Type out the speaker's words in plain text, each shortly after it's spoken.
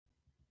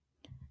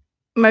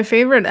My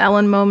favorite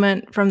Ellen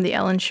moment from the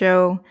Ellen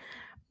show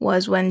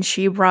was when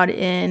she brought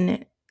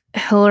in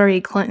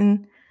Hillary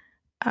Clinton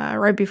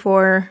right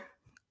before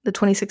the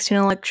 2016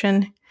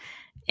 election,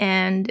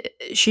 and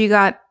she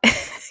got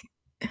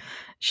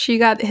she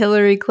got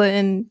Hillary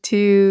Clinton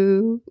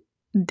to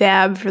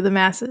dab for the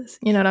masses.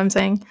 You know what I'm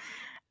saying?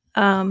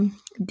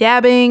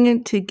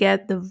 Dabbing to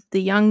get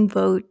the young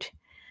vote,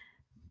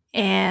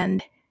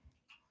 and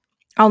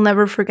I'll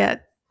never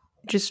forget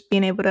just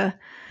being able to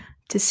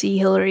see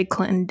Hillary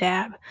Clinton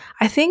dab.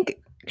 I think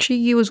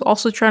she was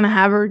also trying to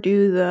have her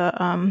do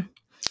the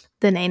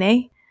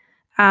nene.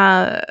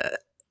 Uh,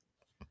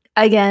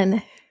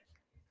 Again,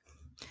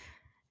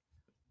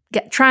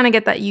 trying to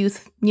get that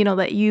youth,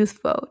 that youth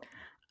vote.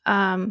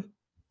 Um,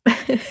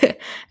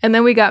 and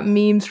then we got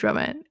memes from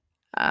it.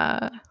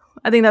 Uh,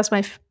 I think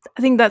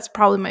that's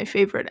probably my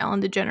favorite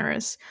Ellen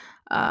DeGeneres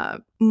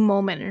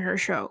moment in her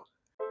show.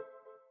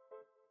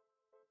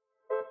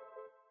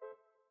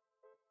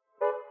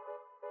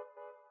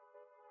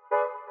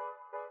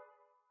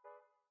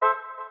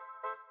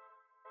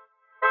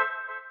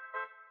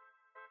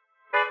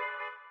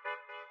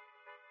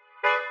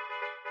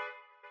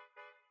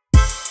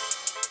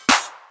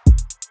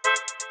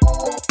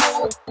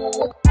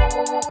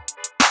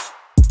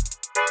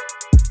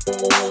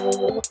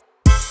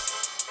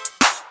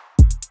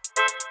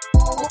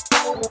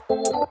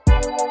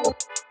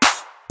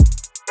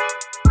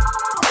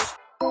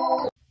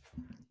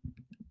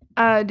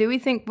 Do we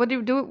think what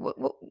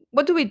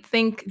do we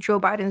think Joe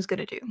Biden's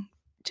gonna do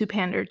to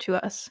pander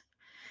to us?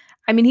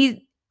 I mean, he's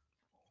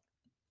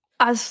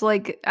us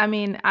like I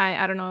mean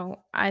I don't know.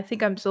 I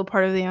think I'm still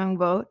part of the young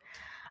vote.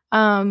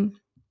 Um,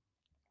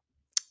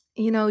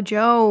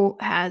 Joe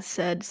has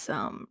said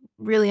some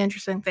really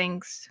interesting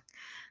things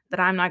that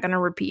I'm not gonna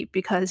repeat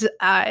because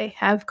I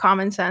have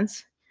common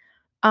sense.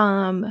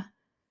 Um,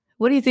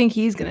 what do you think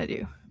he's gonna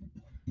do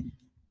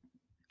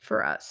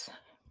for us?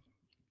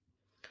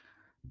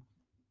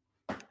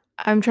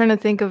 I'm trying to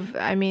think of.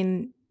 I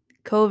mean,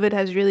 COVID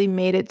has really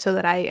made it so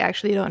that I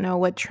actually don't know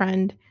what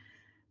trend.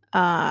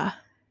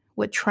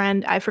 What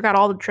trend? I forgot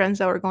all the trends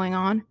that were going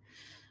on.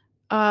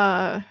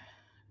 Uh,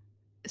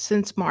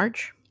 since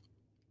March.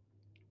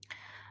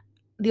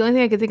 The only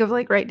thing I can think of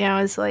like right now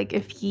is like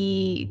if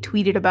he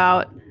tweeted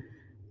about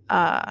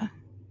uh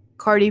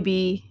Cardi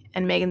B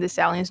and Megan Thee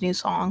Stallion's new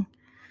song,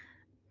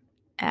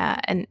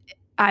 and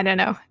I don't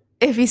know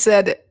if he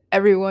said,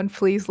 "Everyone,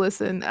 please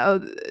listen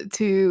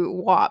to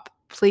WAP,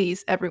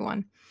 please,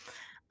 everyone,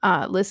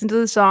 listen to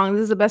the song.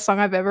 This is the best song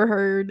I've ever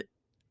heard.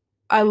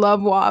 I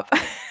love WAP."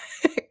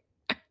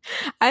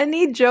 I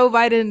need Joe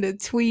Biden to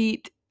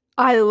tweet,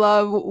 "I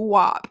love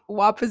WAP.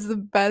 WAP is the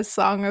best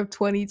song of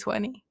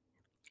 2020."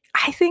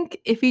 I think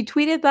if he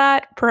tweeted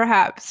that,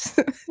 perhaps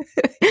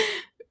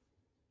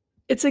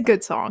it's a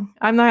good song.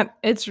 I'm not.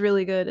 It's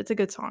really good. It's a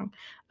good song.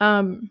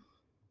 Um,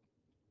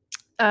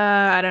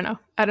 I don't know.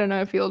 I don't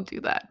know if he'll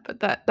do that, but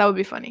that would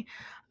be funny.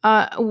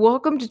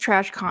 Welcome to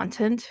Trash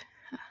Content,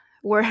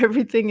 where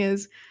everything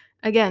is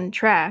again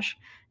trash,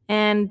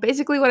 and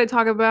basically what I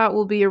talk about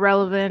will be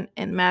irrelevant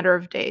in a matter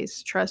of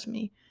days. Trust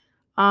me.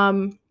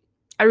 Um,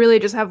 I really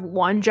just have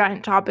one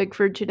giant topic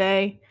for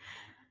today.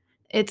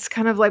 It's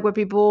kind of like what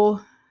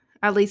people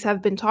at least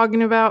have been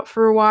talking about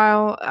for a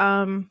while.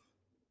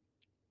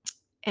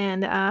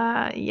 And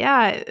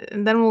yeah,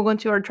 and then we'll go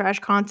into our trash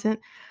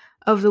content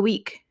of the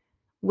week,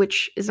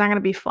 which is not going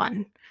to be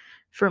fun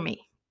for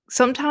me.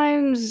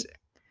 Sometimes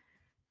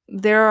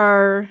there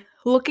are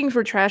looking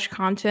for trash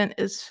content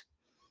is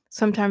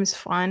sometimes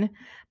fun,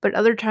 but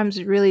other times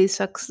it really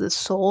sucks the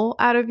soul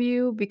out of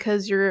you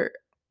because you're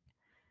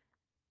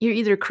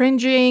either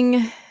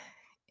cringing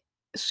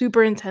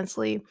super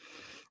intensely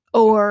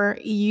or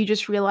you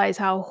just realize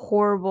how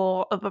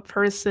horrible of a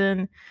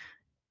person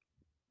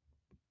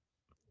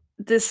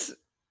this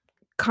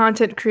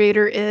content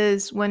creator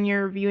is when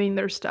you're viewing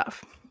their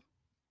stuff.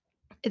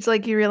 It's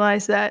like you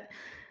realize that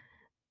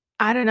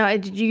I don't know,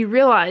 did you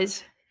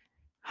realize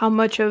how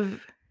much of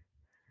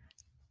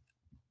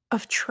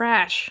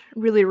trash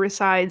really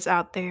resides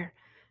out there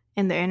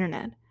in the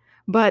internet?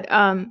 But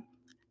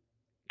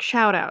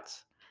shout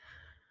outs.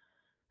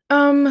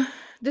 Um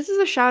this is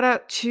a shout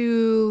out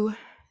to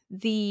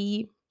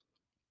the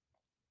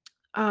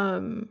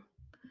um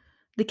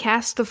the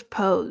cast of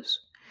Pose.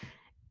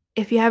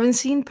 If you haven't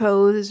seen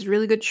Pose, it's a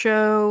really good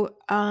show.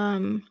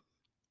 I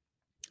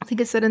think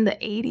it's set in the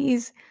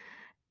 80s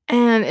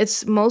and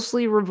it's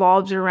mostly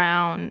revolves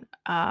around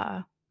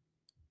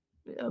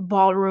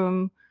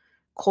ballroom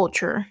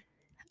culture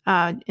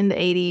in the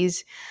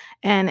 80s,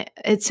 and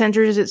it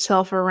centers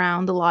itself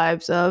around the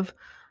lives of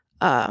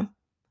uh,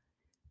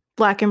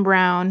 black and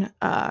brown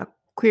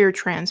queer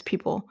trans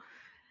people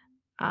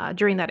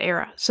during that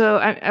era.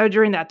 So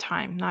during that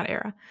time, not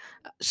era.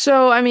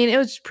 So I mean, it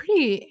was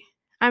pretty.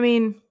 I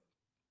mean,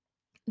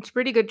 it's a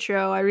pretty good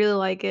show. I really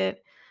like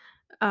it.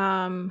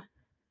 Um,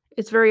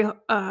 it's very.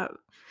 I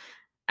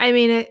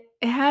mean, it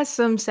has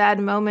some sad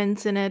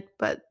moments in it,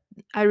 but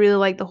I really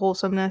like the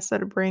wholesomeness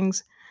that it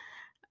brings.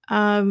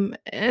 And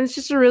it's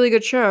just a really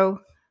good show.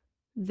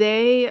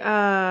 They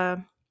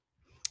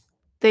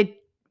they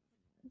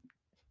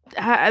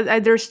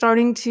they're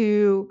starting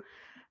to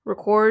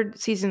record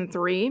season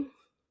 3,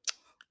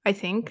 I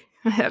think.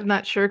 I'm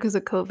not sure because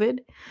of COVID.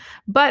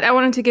 But I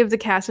wanted to give the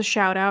cast a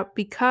shout out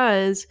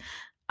because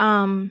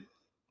um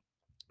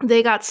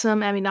they got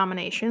some Emmy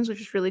nominations, which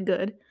is really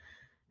good.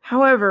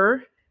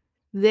 However,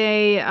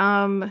 they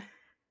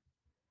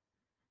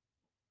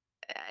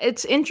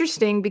it's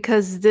interesting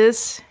because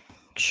this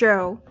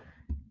show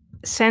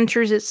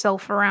centers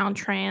itself around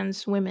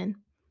trans women,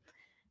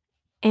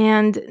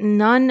 and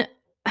none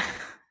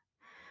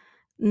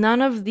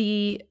of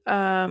the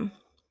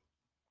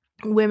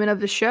women of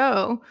the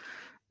show,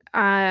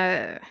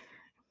 uh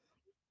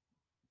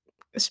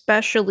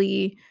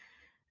especially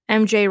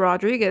MJ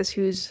Rodriguez,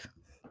 who's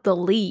the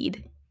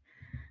lead,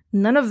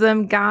 none of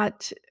them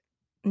got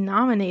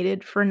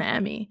nominated for an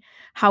Emmy.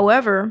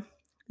 However,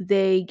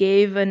 they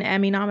gave an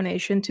Emmy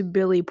nomination to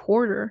Billy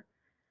Porter,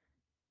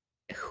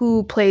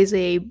 who plays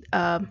a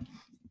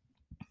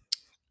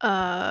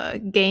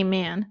gay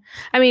man.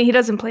 I mean, he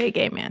doesn't play a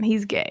gay man;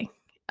 he's gay.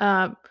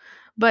 Uh,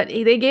 but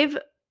they gave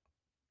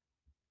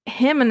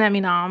him an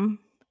Emmy nom,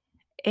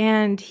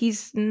 and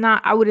he's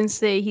not. I wouldn't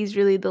say he's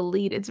really the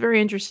lead. It's very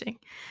interesting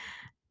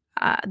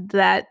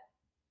that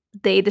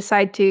they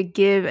decide to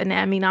give an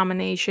Emmy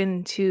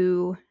nomination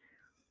to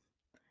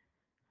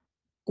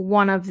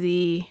one of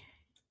the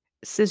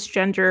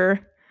cisgender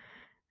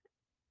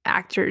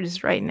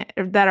actors right now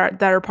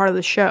that are part of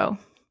the show,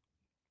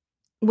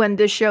 when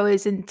this show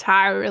is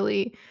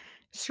entirely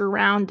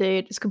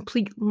surrounded, it's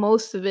complete,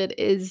 most of it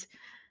is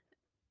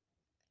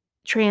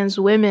trans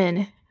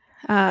women,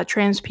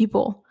 trans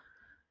people.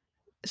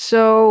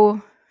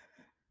 So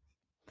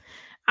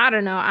I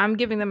don't know, I'm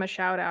giving them a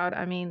shout out.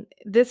 I mean,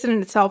 this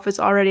in itself is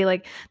already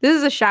like, this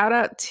is a shout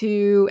out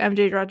to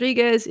MJ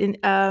Rodriguez in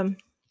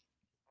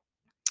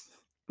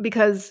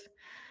because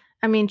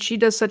I mean, she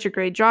does such a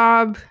great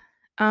job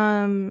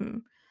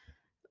um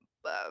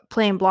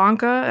playing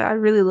Blanca. I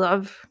really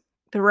love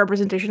the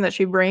representation that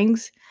she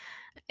brings,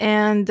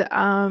 and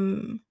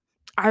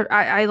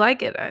I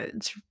like it.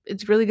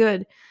 It's really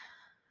good.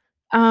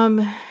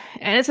 And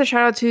it's a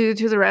shout out to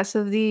the rest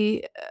of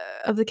the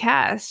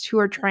cast who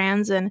are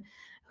trans and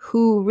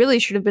who really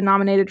should have been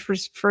nominated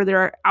for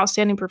their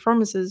outstanding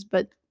performances,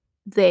 but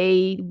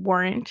they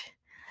weren't.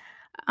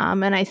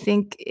 And I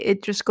think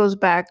it just goes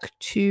back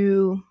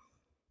to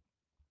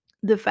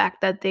the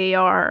fact that they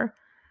are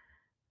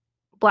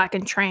black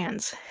and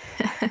trans.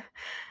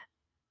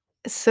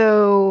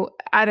 So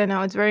I don't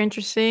know. It's very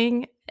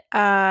interesting.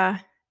 Uh,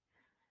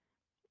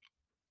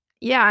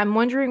 yeah, I'm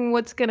wondering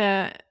what's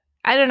gonna.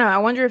 I don't know. I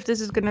wonder if this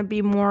is gonna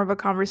be more of a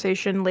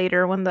conversation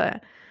later when the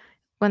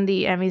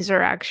Emmys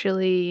are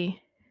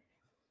actually.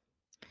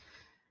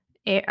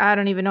 I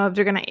don't even know if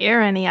they're gonna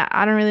air any.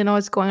 I don't really know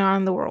what's going on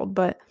in the world,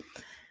 but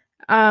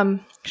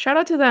shout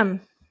out to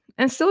them,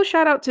 and still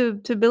shout out to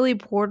Billy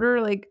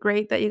Porter. Like,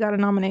 great that you got a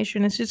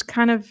nomination. It's just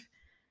kind of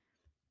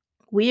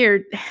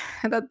weird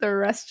that the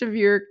rest of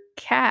your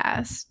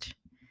cast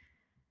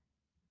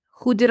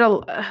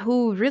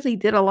who really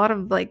did a lot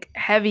of like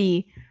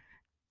heavy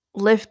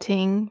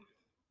lifting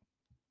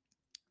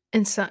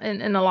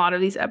in a lot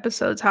of these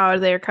episodes, how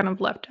they're kind of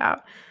left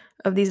out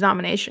of these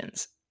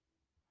nominations.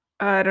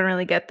 I don't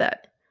really get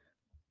that.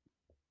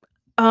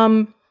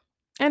 Um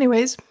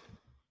anyways,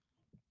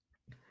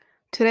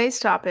 today's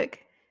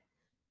topic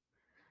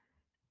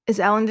is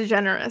Ellen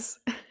DeGeneres.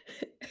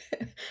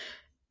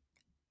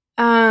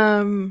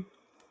 um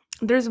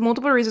there's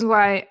multiple reasons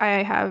why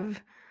I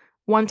have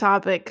one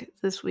topic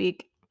this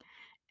week,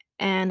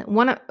 and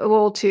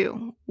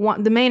two.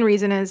 One, the main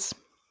reason is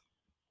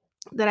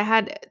that I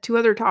had two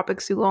other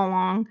topics to go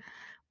along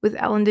with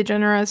Ellen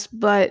DeGeneres,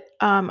 but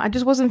I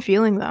just wasn't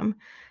feeling them.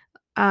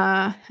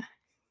 Uh,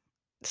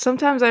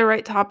 Sometimes I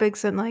write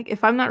topics, and like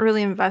if I'm not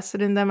really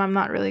invested in them, I'm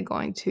not really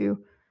going to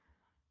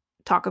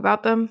talk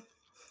about them.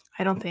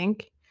 I don't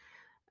think.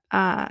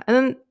 And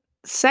then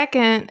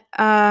second,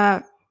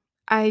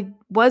 I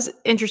was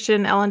interested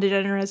in Ellen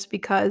DeGeneres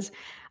because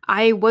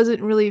I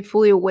wasn't really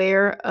fully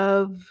aware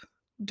of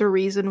the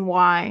reason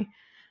why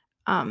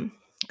um,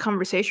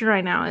 conversation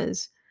right now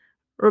is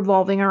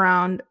revolving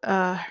around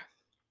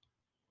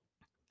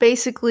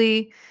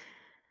basically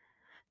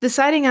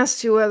deciding as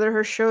to whether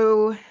her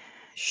show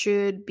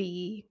should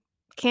be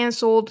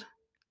canceled,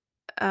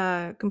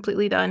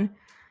 completely done,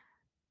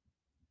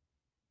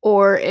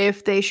 or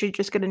if they should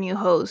just get a new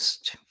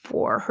host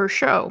for her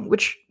show,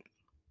 which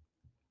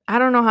I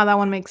don't know how that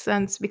one makes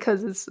sense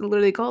because it's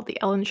literally called The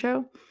Ellen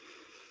Show.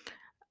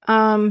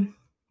 Um,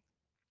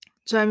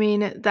 so I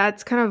mean,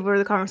 that's kind of where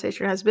the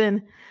conversation has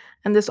been.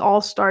 And this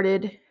all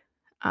started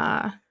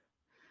uh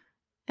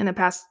in the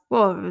past,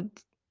 well,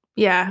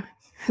 yeah,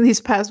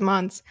 these past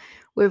months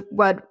with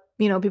what,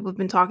 people have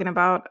been talking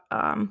about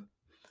Ellen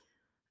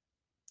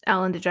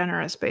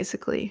DeGeneres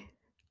basically.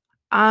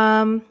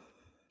 Um,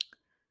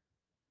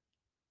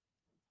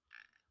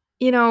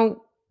 you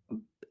know,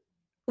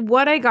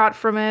 what I got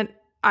from it,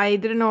 I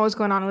didn't know what was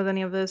going on with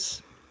any of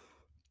this.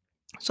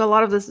 So a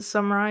lot of this is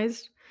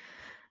summarized.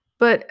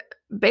 But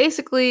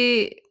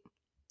basically,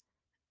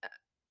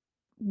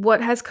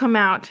 what has come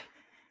out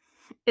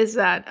is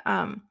that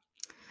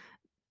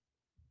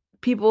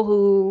people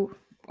who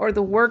or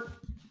the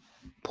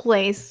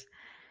workplace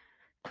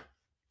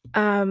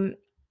um,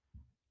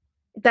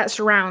 that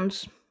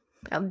surrounds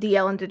the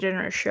Ellen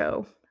DeGeneres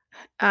show,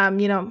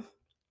 you know,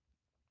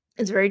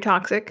 it's very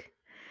toxic.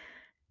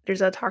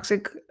 There's a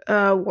toxic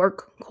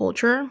work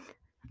culture.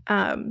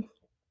 Um,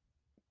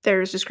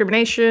 there's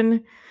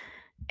discrimination,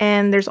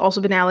 and there's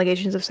also been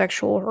allegations of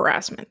sexual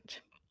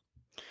harassment.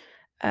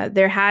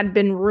 There had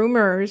been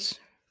rumors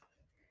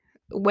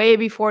way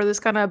before this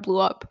kind of blew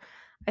up.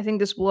 I think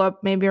this blew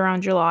up maybe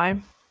around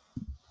July,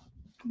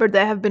 but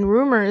there have been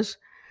rumors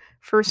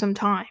for some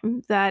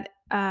time that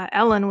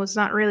Ellen was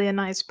not really a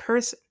nice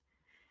person.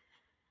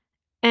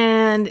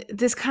 And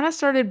this kind of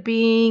started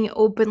being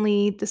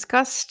openly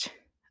discussed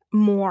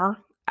more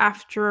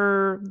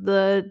after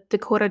the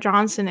Dakota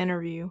Johnson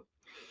interview,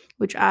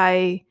 which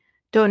I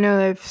don't know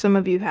if some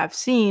of you have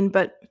seen,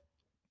 but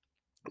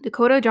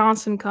Dakota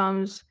Johnson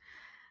comes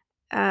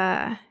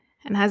uh,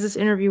 and has this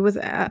interview with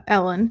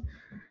Ellen,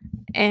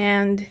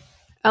 and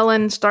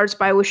Ellen starts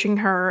by wishing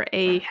her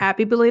a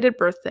happy belated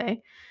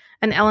birthday.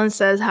 And Ellen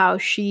says how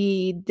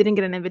she didn't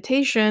get an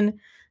invitation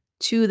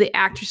to the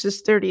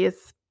actress's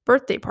 30th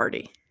birthday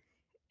party.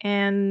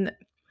 And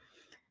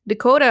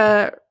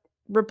Dakota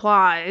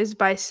replies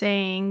by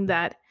saying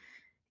that,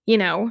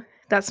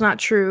 that's not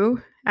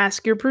true.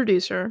 Ask your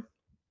producer.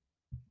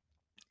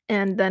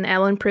 And then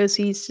Ellen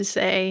proceeds to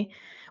say,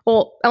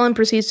 Ellen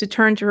proceeds to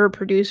turn to her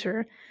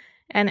producer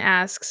and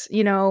asks,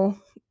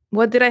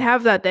 what did I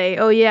have that day?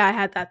 Oh, yeah, I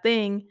had that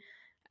thing.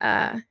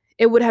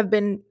 It would have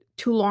been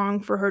too long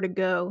for her to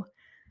go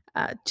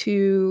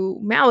to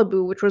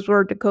Malibu, which was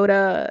where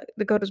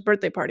Dakota's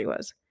birthday party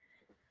was.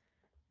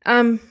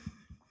 Um,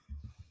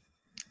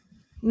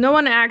 no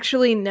one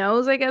actually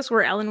knows, I guess,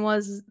 where Ellen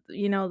was,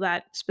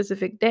 that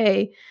specific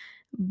day,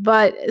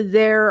 but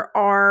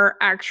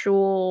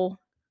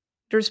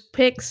there's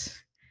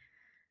pics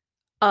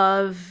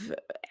of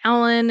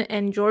Ellen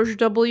and George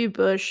W.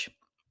 Bush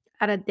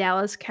at a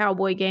Dallas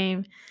Cowboy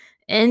game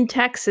in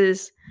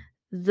Texas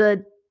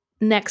the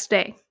next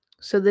day.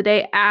 So the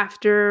day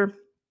after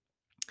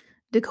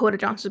Dakota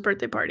Johnson's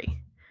birthday party.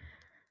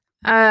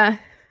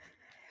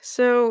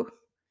 So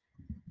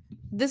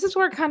this is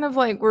where kind of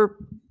like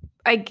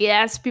I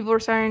guess people are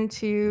starting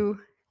to.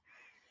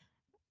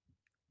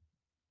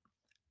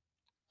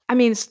 I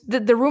mean,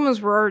 the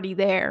rumors were already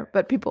there,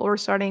 but people were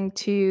starting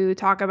to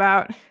talk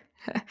about,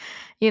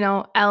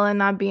 Ellen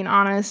not being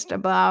honest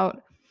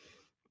about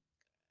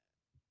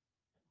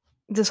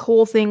this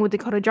whole thing with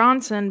Dakota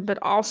Johnson, but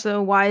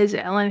also why is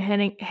Ellen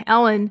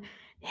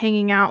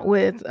hanging out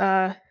with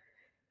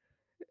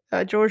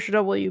George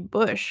W.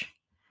 Bush,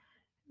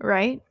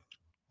 right?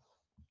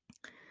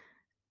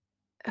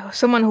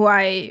 Someone who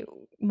I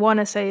want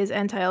to say is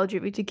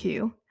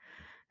anti-LGBTQ,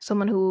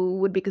 someone who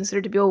would be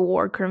considered to be a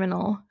war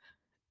criminal,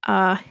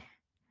 uh,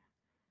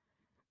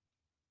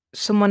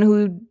 someone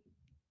who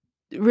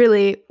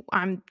really,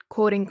 I'm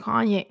quoting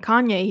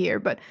Kanye here,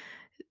 but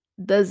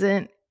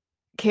doesn't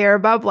care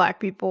about black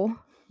people.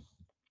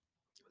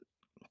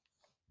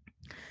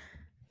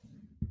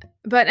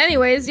 But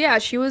anyways, yeah,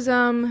 she was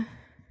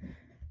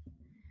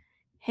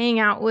hanging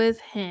out with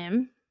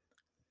him.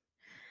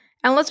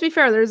 And let's be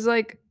fair, there's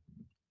like,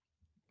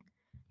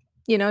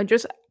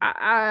 just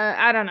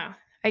I don't know.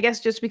 I guess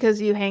just because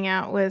you hang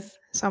out with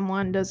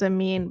someone doesn't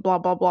mean blah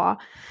blah blah.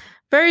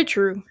 Very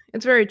true.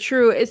 It's very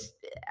true.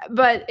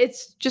 But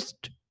it's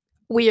just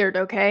weird,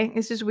 okay?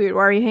 It's just weird.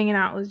 Why are you hanging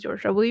out with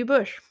George W.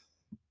 Bush?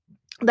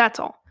 That's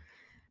all.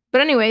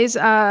 But anyways,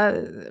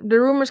 the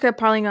rumors kept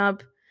piling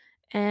up,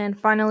 and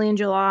finally in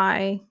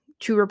July,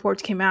 2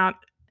 reports came out,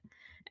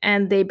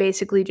 and they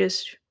basically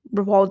just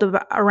revolved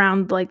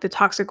around like the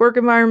toxic work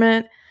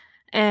environment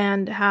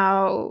and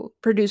how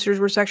producers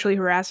were sexually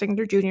harassing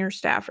their junior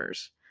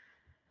staffers.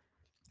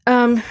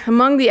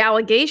 Among the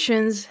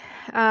allegations,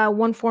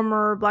 one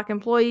former black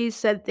employee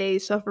said they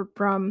suffered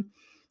from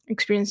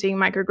experiencing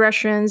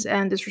microaggressions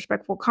and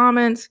disrespectful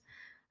comments.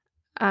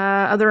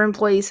 Other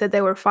employees said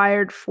they were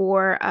fired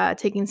for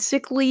taking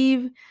sick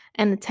leave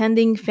and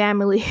attending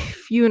family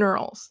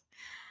funerals.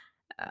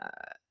 Uh,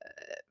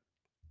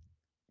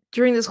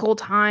 During this whole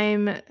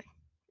time,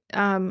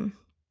 um,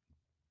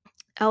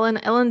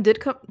 Ellen did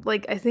come.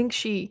 Like, I think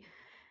she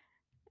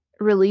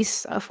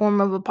released a form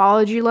of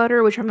apology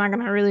letter, which I'm not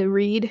gonna really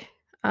read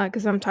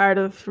because I'm tired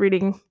of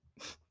reading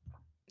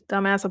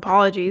dumbass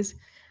apologies.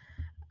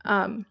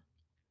 Um,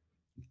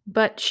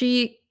 but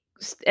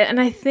and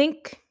I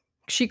think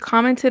she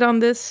commented on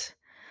these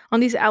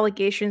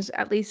allegations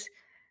at least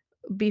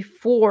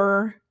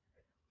before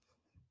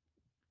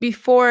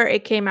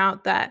it came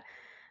out that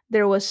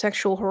there was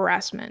sexual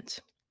harassment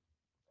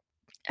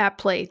at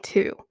play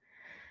too.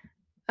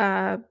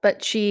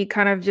 But she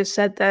kind of just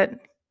said that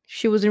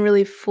she wasn't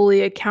really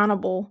fully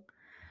accountable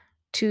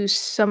to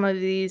some of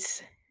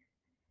these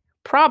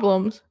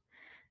problems,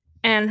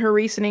 and her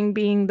reasoning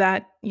being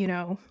that,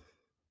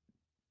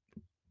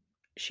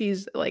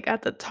 she's like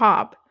at the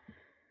top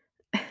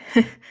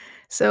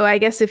So I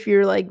guess if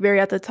you're like very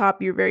at the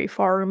top, you're very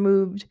far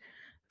removed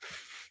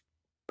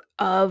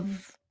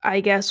of,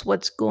 I guess,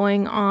 what's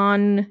going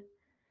on,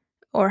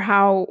 or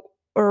how,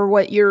 or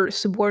what your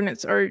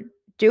subordinates are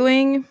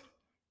doing,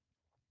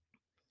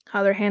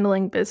 how they're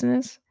handling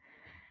business.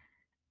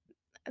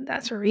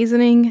 That's her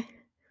reasoning.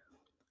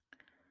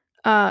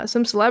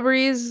 Some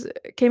celebrities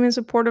came in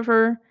support of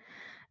her,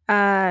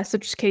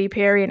 such as Katy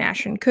Perry and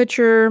Ashton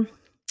Kutcher,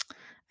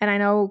 and I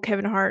know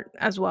Kevin Hart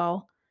as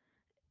well.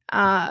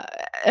 Uh,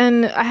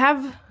 and I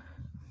have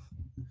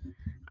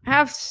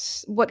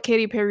what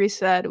Katy Perry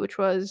said, which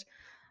was,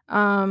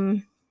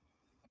 um,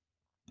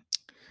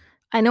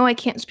 I know I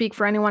can't speak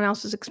for anyone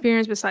else's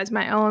experience besides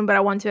my own, but I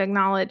want to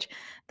acknowledge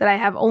that I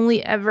have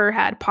only ever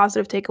had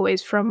positive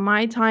takeaways from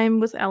my time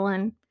with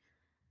Ellen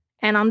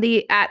and on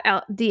the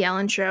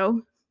Ellen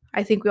Show.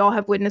 I think we all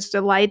have witnessed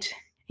the light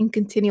and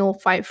continual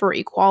fight for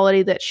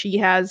equality that she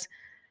has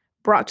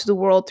brought to the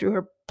world through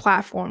her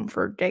platform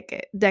for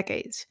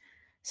decades.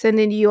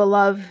 Sending you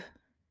love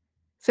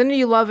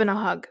and a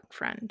hug,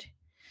 friend.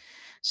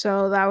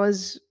 So that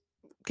was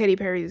Katy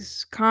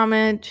Perry's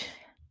comment.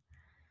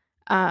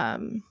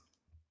 Um,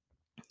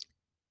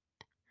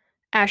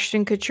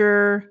 Ashton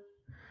Kutcher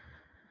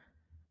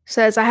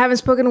says, I haven't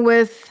spoken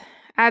with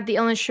at the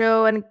Ellen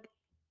Show and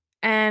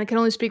can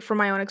only speak from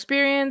my own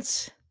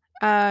experience.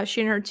 She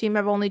and her team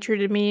have only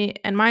treated me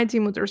and my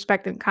team with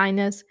respect and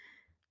kindness.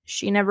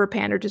 She never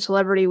pandered to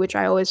celebrity, which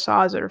I always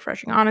saw as a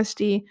refreshing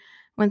honesty.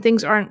 When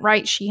things aren't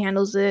right, she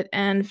handles it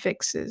and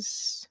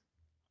fixes.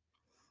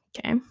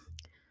 Okay.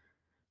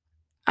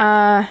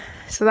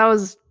 So that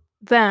was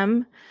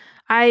them.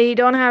 I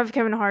don't have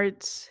Kevin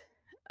Hart's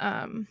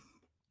um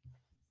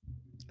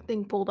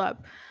thing pulled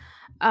up.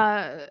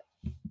 Uh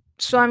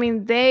so I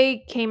mean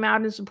they came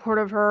out in support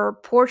of her.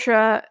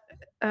 Portia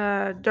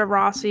de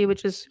Rossi,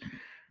 which is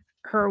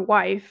her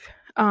wife,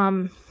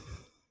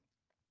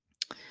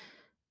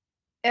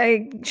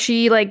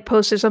 she like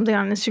posted something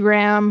on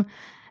Instagram,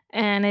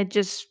 and it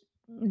just,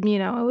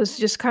 it was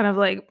just kind of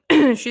like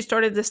she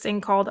started this thing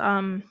called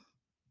let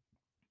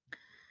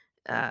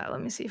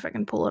me see if I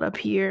can pull it up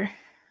here.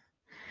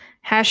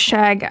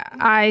 Hashtag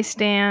I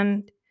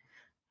stand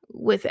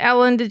with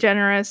Ellen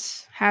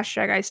DeGeneres.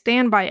 Hashtag I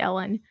stand by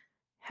Ellen.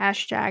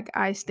 Hashtag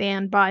I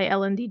stand by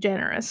Ellen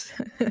DeGeneres.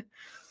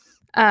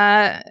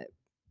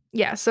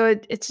 Yeah, so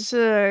it's just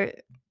a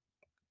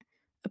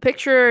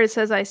picture. It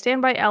says I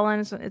stand by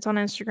Ellen. It's on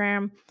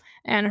Instagram,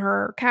 and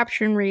her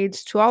caption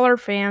reads, "To all our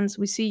fans,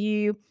 we see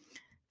you.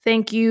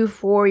 Thank you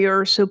for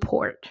your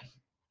support."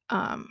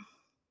 Um,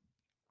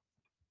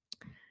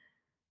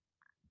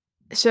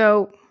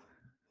 so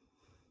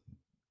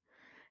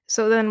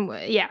so then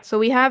yeah, so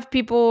we have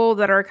people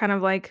that are kind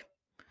of like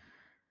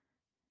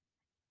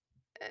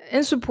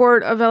in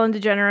support of Ellen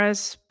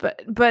DeGeneres,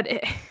 but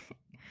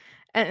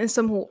and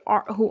some who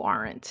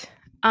aren't.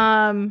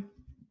 Um,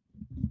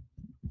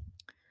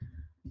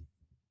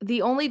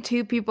 the only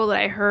two people that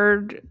I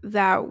heard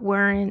that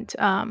weren't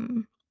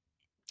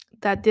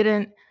that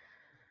didn't,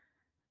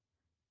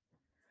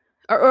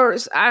 or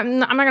I'm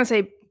not gonna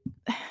say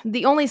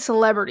the only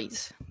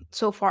celebrities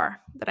so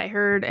far that I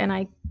heard, and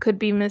I could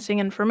be missing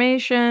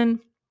information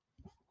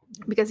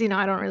because I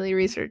don't really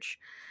research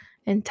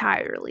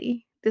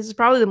entirely. This is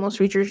probably the most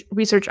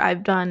research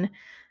I've done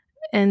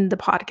in the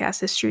podcast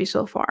history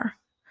so far.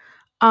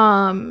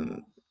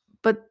 Um,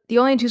 but the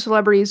only two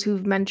celebrities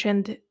who've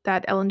mentioned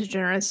that Ellen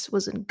DeGeneres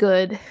wasn't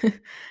good,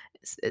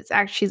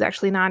 she's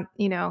actually not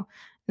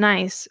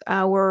nice,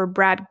 were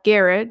Brad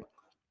Garrett,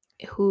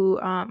 who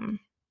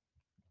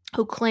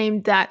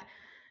claimed that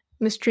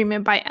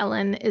mistreatment by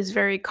Ellen is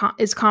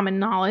common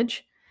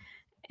knowledge,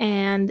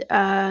 and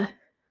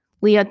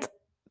Leah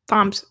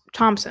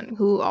Thompson,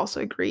 who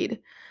also agreed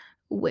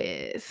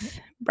with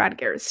Brad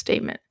Garrett's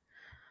statement.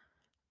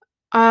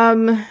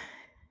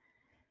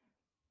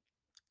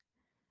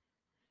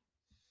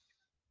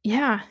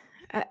 Yeah,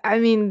 I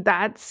mean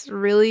that's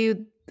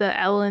really the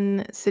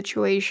Ellen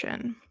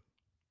situation.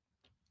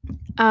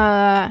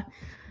 Uh,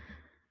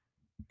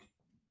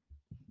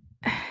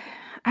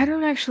 I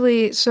don't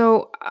actually.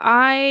 So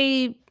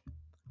I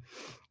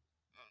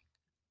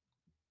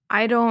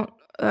don't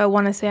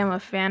want to say I'm a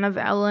fan of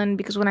Ellen,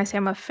 because when I say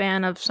I'm a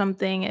fan of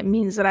something, it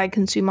means that I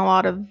consume a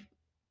lot of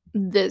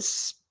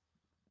this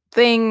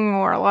thing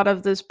or a lot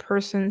of this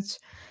person's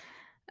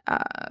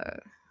uh,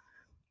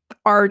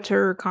 art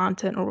or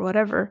content or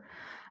whatever.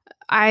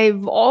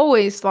 I've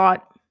always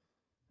thought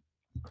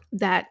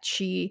that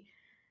she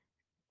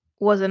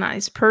was a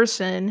nice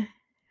person,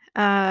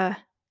 uh,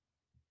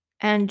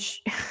 and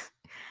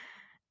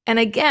and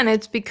again,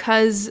 it's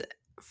because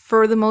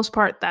for the most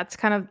part, that's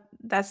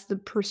the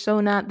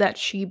persona that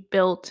she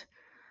built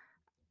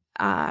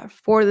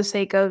for the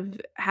sake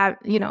of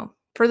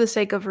for the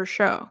sake of her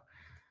show.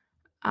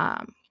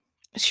 Um,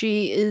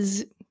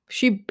 she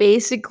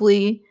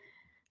basically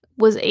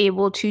was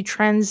able to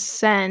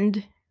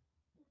transcend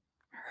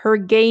her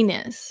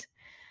gayness,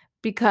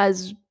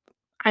 because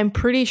I'm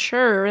pretty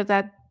sure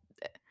that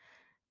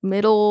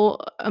middle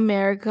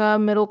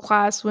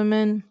class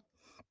women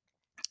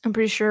I'm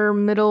pretty sure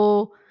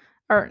middle,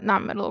 or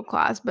not middle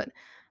class, but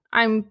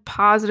I'm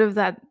positive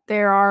that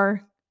there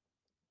are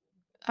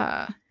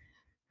uh,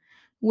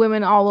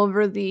 women all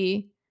over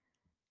the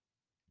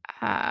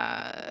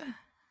uh,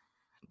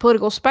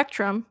 political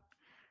spectrum,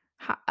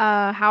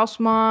 house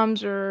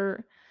moms,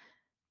 or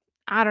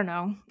I don't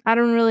know. I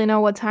don't really know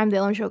what time the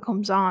Ellen Show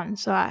comes on,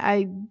 so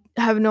I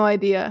have no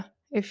idea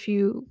if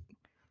you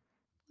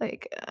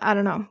like. I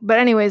don't know, but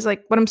anyways,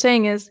 like what I'm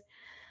saying is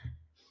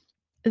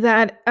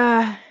that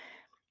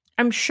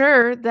I'm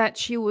sure that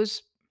she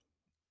was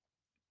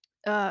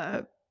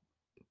uh,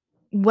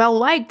 well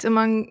liked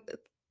among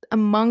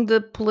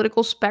the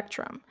political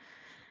spectrum.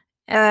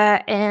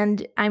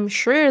 And I'm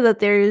sure that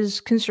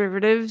there's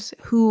conservatives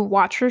who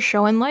watch her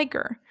show and like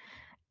her.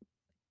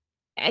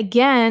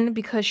 Again,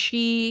 because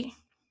she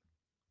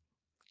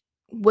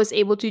was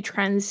able to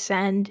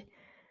transcend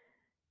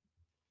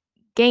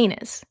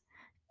gayness.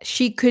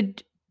 She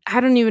could,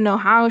 I don't even know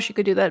how she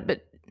could do that,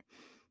 but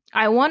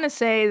I want to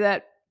say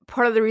that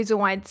part of the reason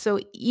why it's so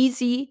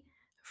easy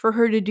for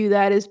her to do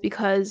that is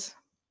because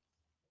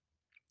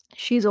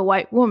she's a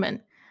white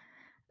woman.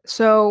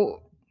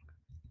 So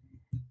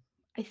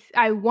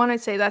I want to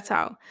say that's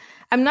how.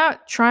 I'm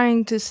not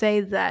trying to say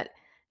that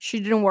she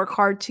didn't work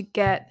hard to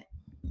get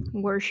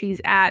where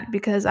she's at,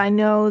 because I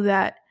know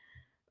that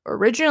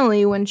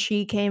originally when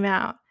she came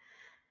out,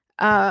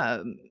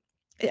 um,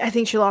 I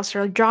think she lost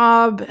her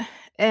job,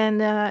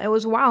 and it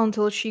was a while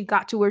until she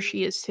got to where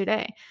she is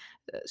today.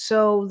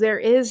 So there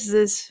is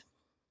this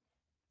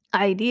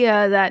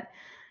idea that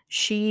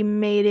she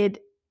made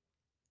it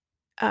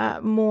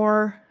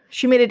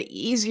she made it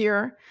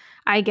easier,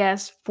 I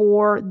guess,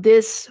 for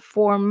this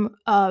form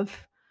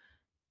of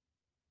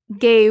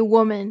gay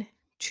woman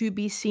to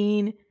be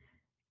seen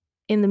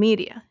in the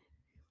media.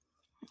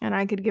 And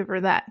I could give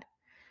her that.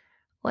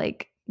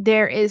 Like,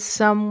 there is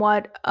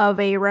somewhat of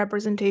a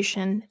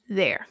representation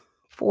there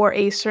for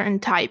a certain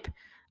type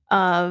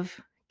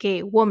of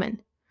gay woman.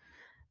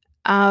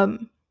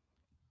 Um,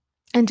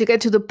 and to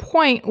get to the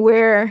point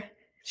where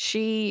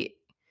she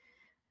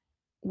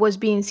was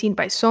being seen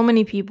by so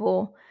many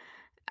people,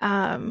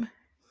 um,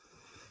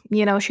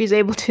 she's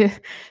able to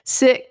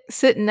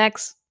sit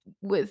next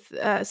with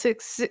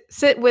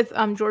sit with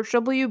George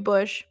W.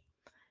 Bush.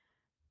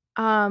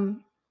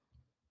 Um,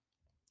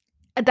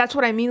 that's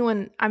what I mean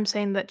when I'm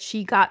saying that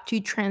she got to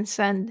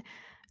transcend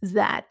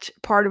that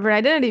part of her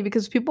identity,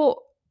 because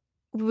people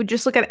would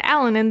just look at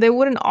Ellen and they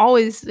wouldn't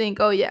always think,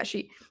 oh yeah,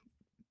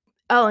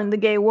 Ellen, the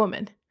gay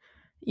woman.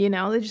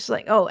 They're just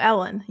like, oh,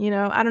 Ellen.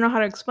 I don't know how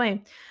to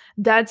explain.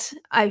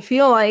 I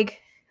feel like,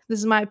 this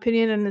is my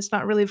opinion and it's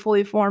not really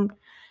fully formed,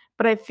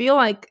 but I feel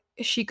like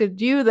she could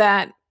do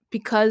that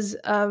because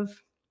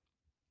of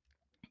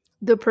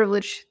the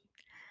privilege.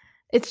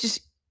 It's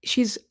just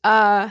she's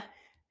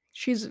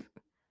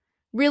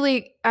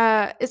really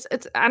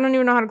it's I don't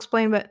even know how to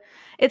explain, but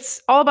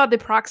it's all about the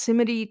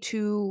proximity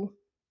to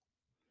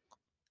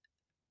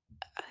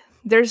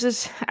there's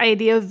this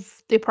idea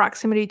of the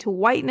proximity to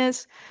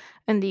whiteness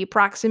and the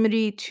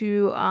proximity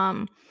to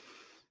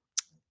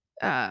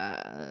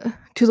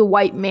the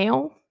white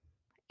male.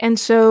 And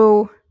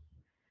so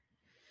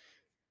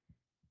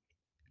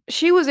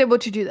she was able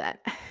to do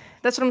that.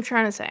 That's what I'm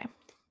trying to say.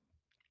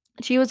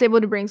 She was able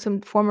to bring some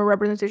form of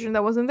representation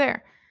that wasn't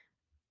there.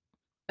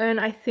 And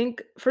I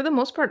think for the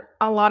most part,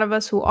 a lot of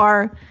us who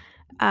are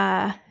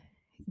uh,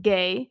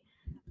 gay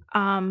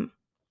um,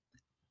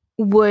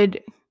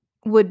 would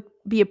would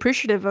be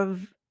appreciative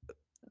of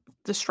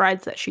the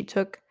strides that she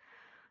took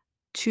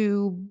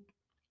to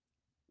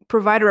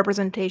provide a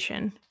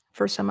representation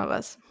for some of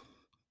us.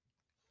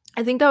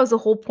 I think that was the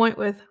whole point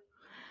with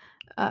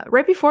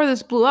right before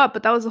this blew up,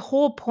 but that was the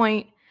whole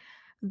point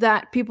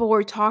that people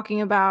were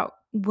talking about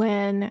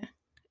when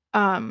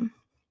um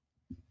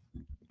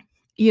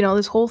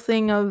this whole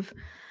thing of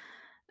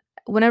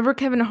whenever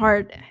Kevin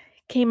Hart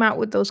came out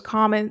with those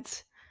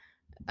comments,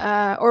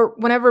 or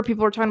whenever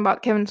people were talking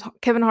about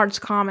Kevin Hart's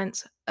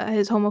comments,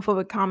 his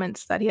homophobic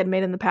comments that he had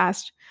made in the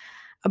past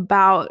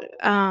about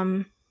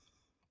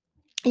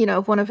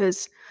if one of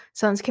his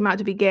sons came out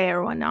to be gay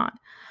or whatnot.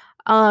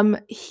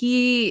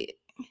 He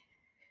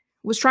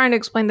was trying to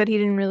explain that he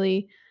didn't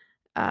really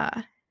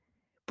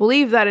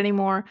believe that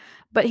anymore,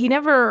 but he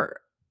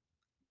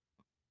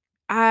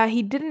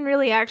didn't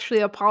really actually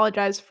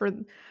apologize for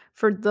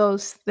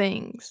those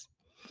things.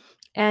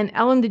 And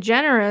Ellen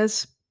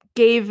DeGeneres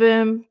gave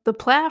him the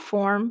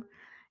platform,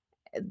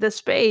 the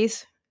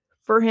space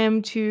for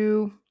him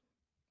to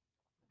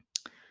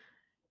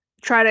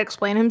try to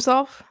explain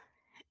himself,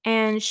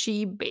 and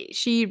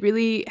she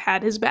really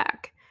had his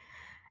back.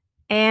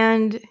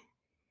 And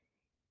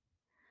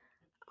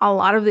a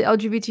lot of the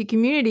LGBT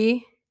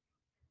community,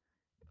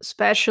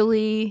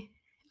 especially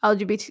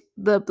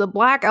the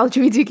black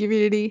LGBT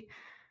community,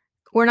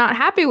 were not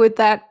happy with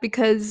that,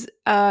 because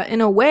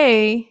in a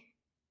way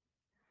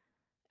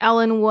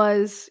Ellen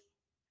was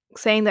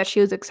saying that she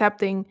was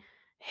accepting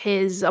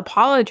his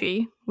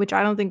apology, which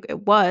I don't think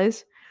it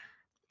was,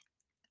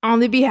 on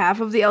the behalf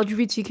of the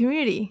LGBT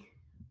community.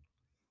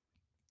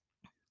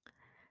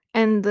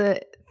 And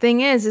the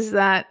thing is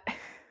that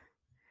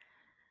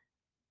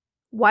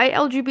white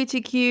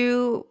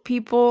LGBTQ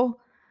people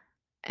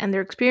and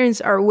their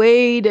experience are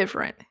way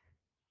different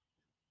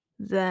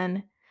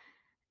than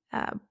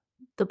uh,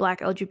 the black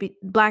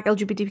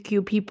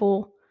LGBTQ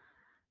people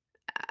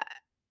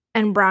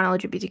and brown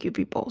LGBTQ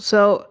people.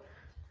 So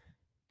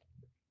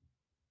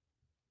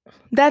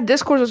that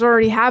discourse was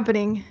already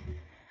happening.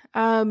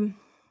 Um,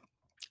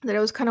 that it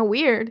was kind of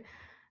weird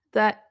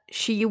that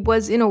she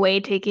was in a way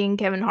taking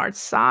Kevin Hart's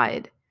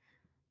side.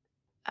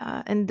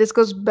 And this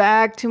goes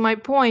back to my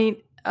point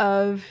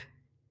of,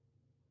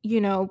 you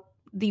know,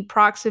 the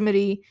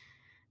proximity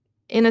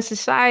in a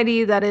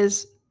society that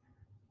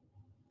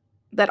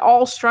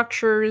all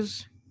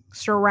structures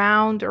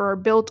surround or are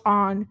built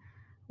on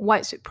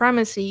white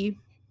supremacy.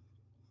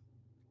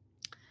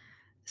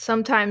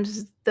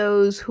 Sometimes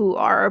those who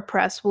are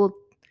oppressed will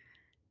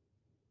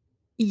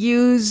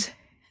use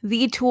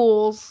the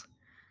tools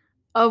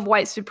of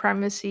white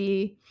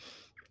supremacy,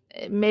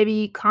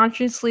 maybe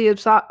consciously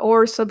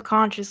or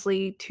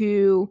subconsciously,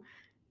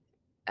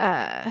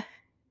 uh,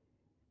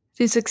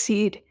 to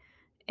succeed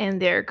in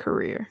their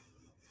career.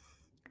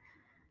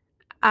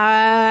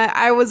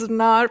 I was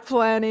not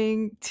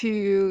planning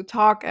to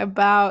talk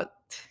about,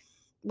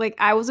 like,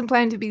 I wasn't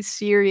planning to be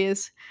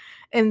serious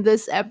in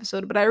this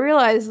episode, but I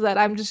realized that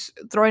I'm just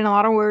throwing a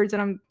lot of words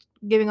and I'm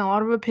giving a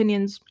lot of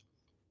opinions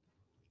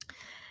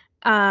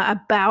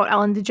about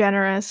Ellen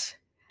DeGeneres.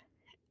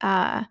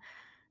 Uh,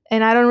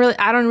 and I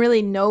don't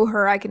really know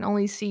her. I can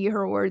only see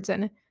her words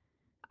and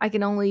I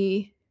can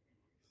only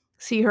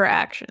see her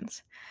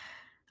actions.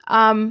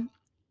 Um,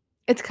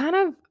 it's kind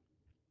of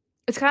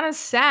it's kind of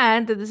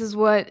sad that this is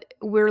what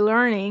we're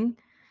learning,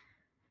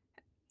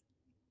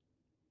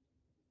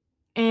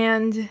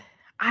 and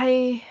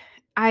I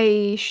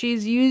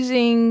she's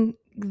using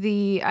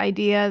the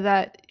idea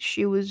that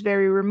she was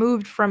very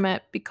removed from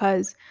it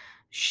because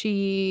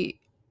she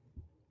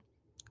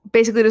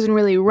basically doesn't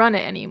really run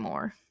it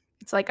anymore.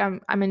 It's like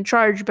I'm in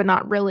charge, but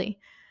not really.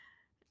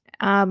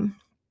 Um,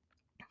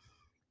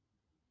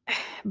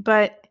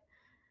 but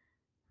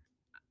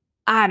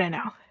I don't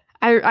know.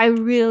 I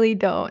really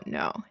don't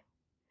know.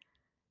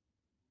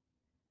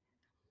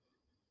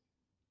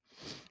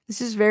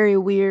 This is very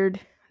weird.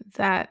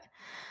 That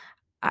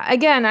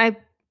again, I-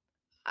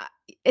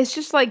 it's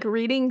just like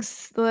reading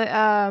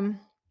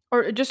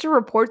or just the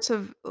reports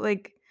of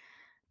like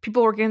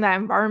people working in that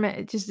environment.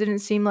 It just didn't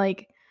seem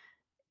like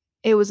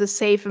it was a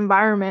safe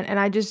environment, and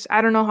I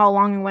don't know how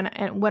long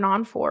it went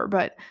on for,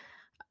 but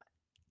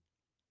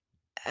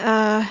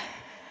uh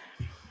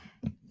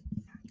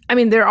I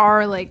mean there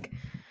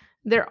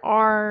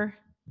are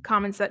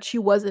comments that she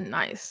wasn't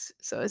nice.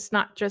 So it's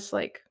not just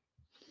like,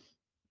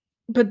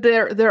 but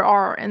there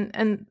are,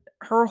 and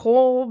her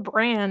whole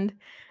brand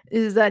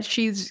is that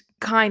she's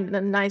kind and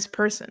a nice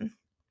person.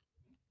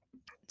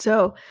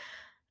 So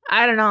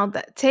I don't know,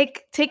 that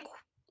take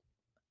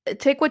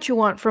what you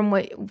want from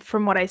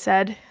what I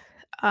said.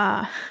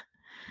 Uh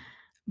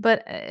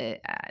but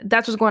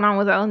that's what's going on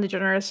with Ellen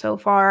DeGeneres so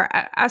far.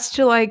 As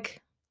to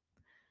like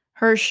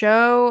her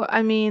show,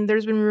 I mean,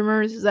 there's been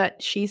rumors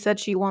that she said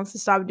she wants to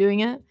stop doing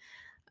it.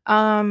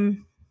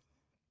 Um,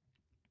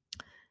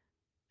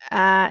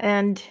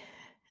 and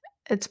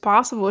it's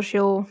possible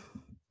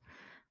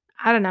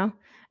I don't know.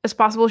 It's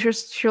possible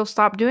she'll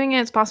stop doing it.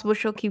 It's possible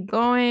she'll keep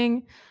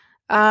going.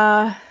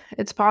 Uh,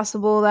 it's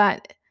possible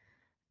that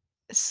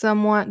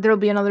there'll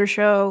be another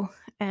show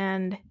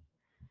and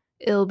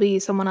it'll be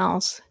someone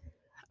else.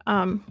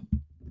 Um,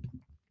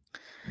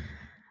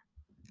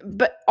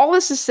 but all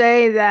this to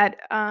say that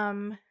I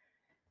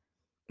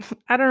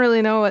don't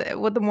really know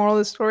what the moral of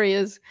the story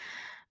is,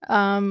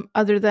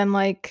 other than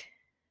like,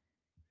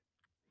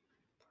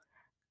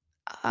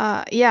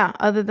 yeah,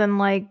 other than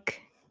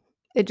like,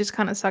 it just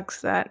kind of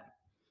sucks that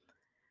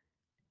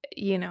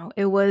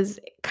it was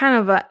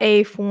kind of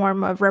a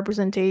form of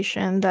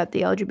representation that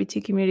the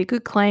LGBT community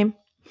could claim.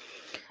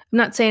 I'm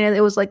not saying that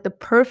it was like the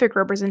perfect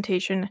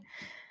representation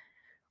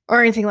or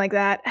anything like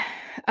that,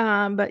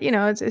 but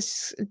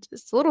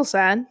it's a little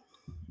sad,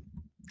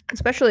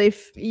 especially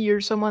if you're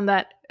someone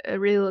that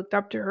really looked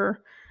up to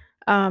her.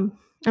 I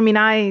mean,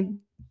 I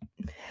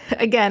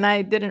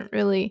didn't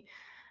really,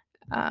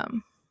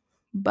 um,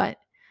 but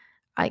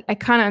I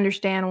kind of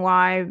understand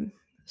why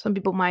some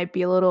people might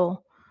be a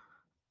little.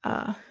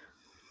 Uh,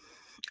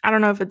 I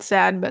don't know if it's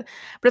sad, but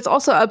it's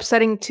also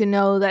upsetting to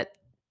know that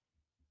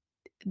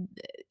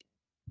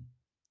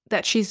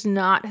she's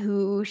not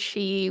who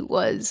she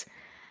was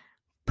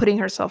putting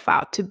herself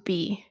out to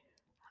be.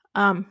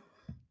 Um,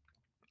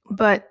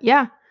 but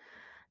yeah,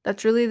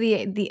 that's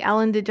really the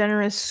Ellen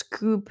DeGeneres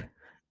scoop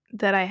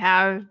that I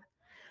have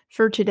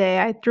for today.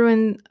 I threw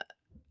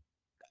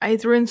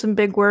in some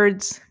big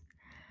words,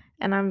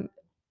 and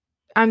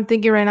I'm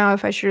thinking right now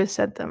if I should have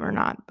said them or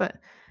not, but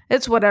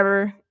it's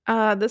whatever.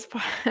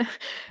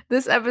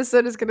 This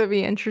episode is gonna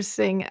be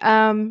interesting.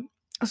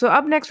 So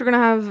up next we're gonna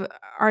have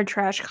our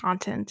trash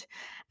content,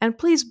 and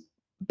please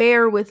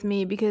bear with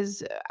me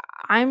because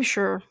I'm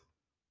sure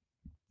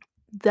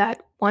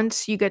that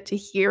once you get to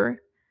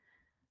hear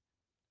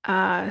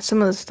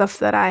some of the stuff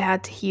that I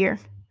had to hear.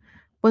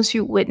 Once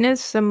you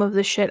witness some of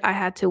the shit I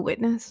had to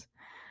witness,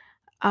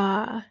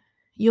 uh,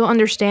 you'll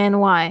understand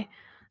why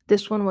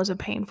this one was a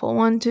painful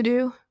one to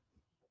do.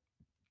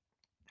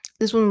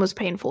 This one was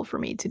painful for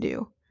me to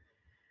do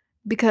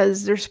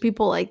because there's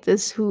people like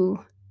this who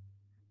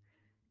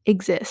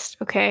exist,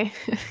 okay?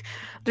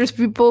 There's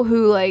people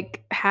who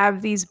like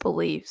have these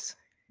beliefs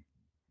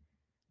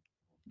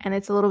and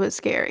it's a little bit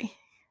scary.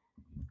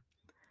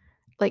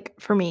 Like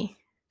for me.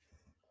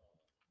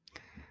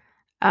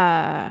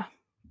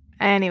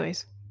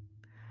 Anyways.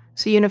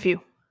 See you in a few.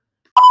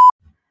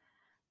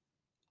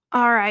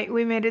 All right,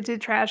 we made it to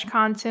trash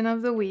content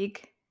of the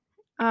week.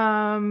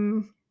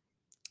 Trash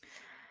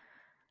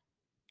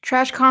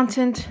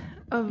content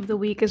of the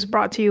week is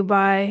brought to you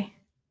by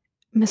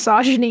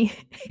misogyny.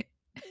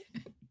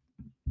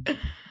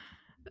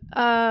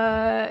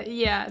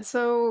 Yeah,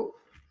 so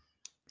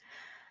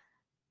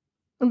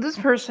this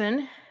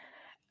person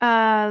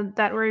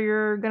that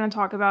we're gonna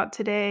talk about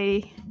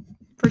today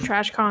for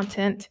trash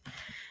content,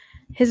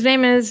 his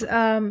name is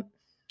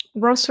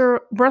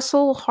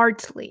Russell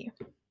Hartley.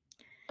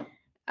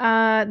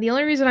 The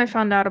only reason I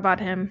found out about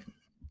him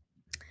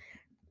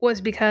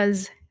was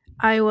because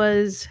I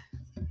was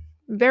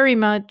very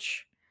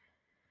much,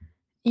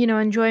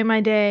 enjoying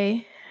my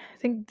day. I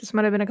think this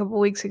might have been a couple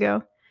weeks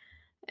ago.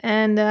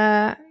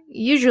 And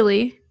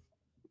usually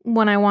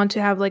when I want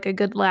to have like a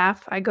good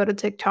laugh, I go to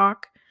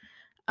TikTok.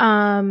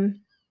 I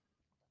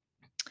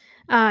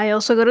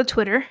also go to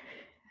Twitter.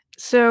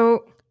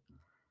 So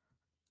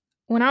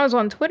when I was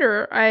on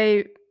Twitter,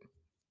 I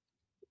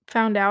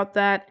found out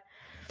that,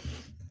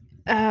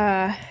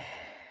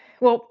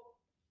 well,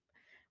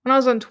 when I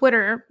was on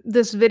Twitter,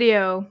 this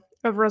video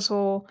of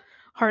Russell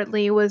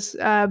Hartley was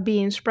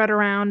being spread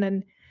around,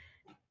 and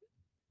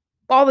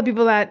all the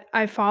people that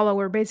I follow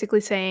were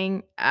basically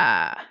saying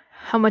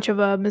how much of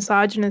a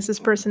misogynist this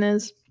person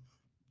is.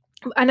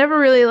 I never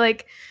really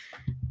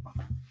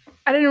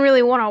I didn't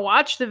really want to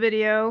watch the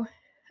video,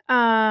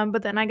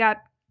 but then I got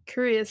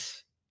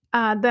curious.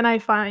 Then I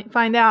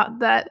find out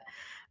that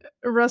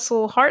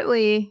Russell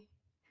Hartley,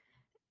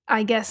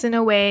 I guess in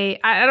a way,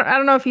 I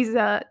don't know if he's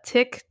a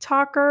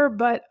TikToker,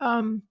 but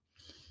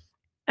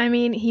I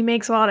mean he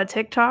makes a lot of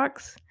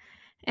TikToks,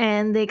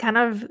 and they kind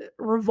of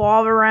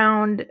revolve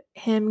around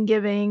him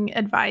giving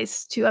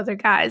advice to other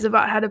guys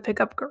about how to pick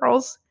up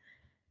girls,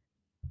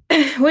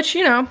 which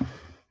I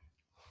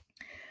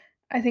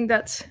think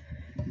that's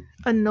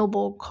a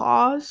noble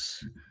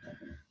cause,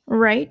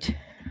 right?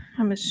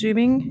 I'm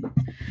assuming.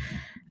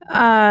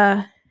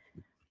 How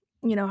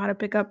to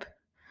pick up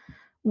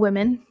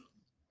women.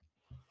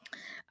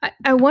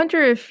 I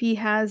wonder if he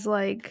has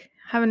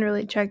haven't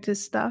really checked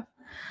his stuff,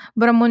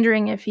 but I'm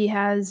wondering if he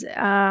has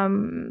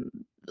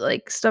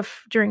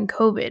stuff during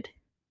COVID.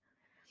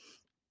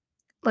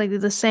 Like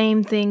the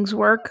same things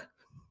work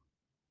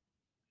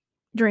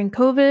during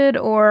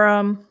COVID, or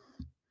I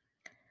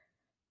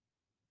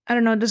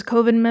don't know, does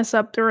COVID mess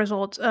up the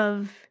results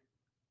of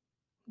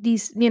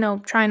these,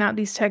 trying out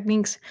these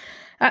techniques?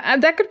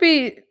 That could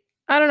be,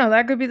 I don't know,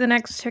 that could be the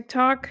next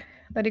TikTok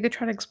that he could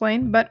try to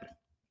explain. But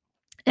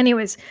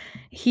anyways,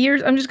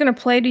 I'm just gonna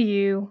play to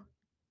you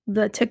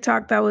the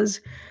TikTok that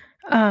was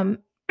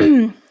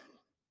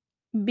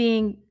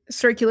being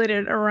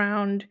circulated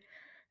around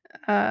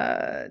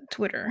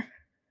Twitter.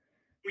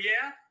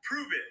 Yeah,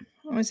 prove it.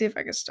 Let me see if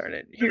I can start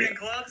it. Here. In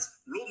clubs,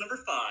 rule number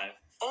 5: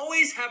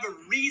 always have a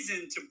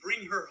reason to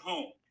bring her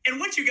home. And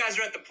once you guys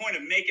are at the point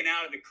of making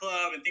out at the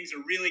club and things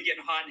are really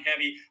getting hot and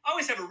heavy, I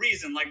always have a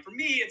reason. Like for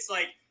me, it's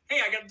like,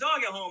 hey, I got a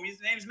dog at home.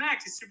 His name's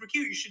Max. He's super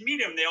cute. You should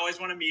meet him. They always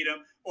want to meet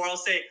him. Or I'll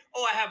say,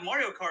 oh, I have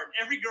Mario Kart.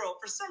 Every girl,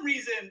 for some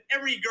reason,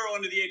 every girl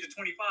under the age of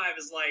 25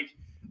 is like,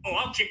 oh,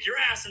 I'll kick your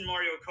ass in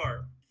Mario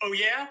Kart. Oh,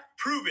 yeah?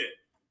 Prove it.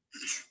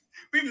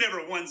 We've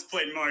never once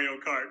played Mario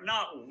Kart,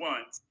 not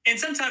once. And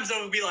sometimes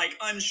they'll be like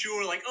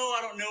unsure, like, oh,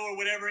 I don't know, or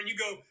whatever. And you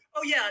go,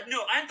 oh, yeah,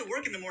 no, I have to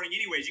work in the morning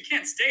anyways. You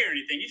can't stay or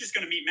anything. You're just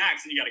going to meet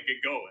Max and you got to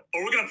get going.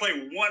 Or we're going to play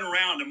one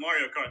round of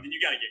Mario Kart, then you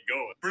got to get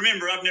going.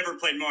 Remember, I've never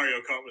played Mario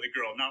Kart with a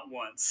girl, not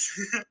once.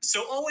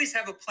 So always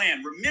have a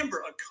plan.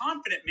 Remember, a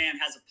confident man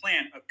has a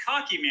plan. A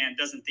cocky man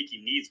doesn't think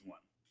he needs one.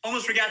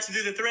 Almost forgot to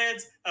do the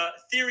threads.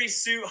 Theory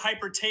suit,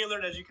 hyper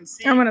tailored, as you can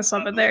see. I'm going to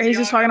stop it there. He's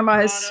just talking about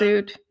his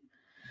suit.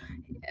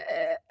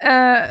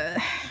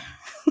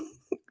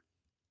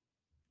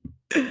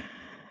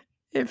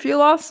 If you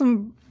lost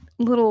some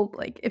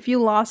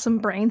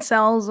brain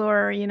cells,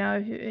 or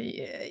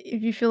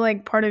if you feel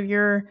like part of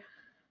your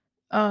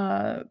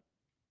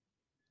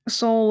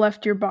soul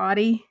left your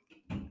body,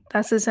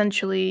 that's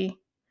essentially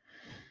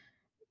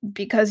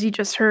because you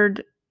just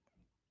heard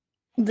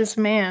this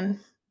man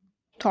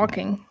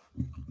talking.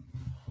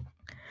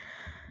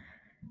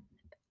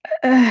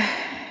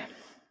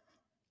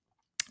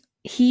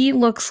 He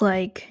looks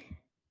like, I'm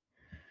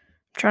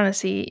trying to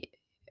see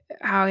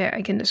how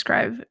I can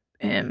describe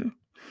him.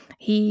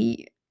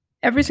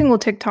 Every single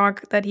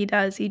TikTok that he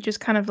does, he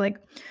just kind of like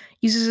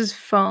uses his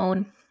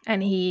phone,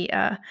 and he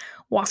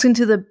walks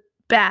into the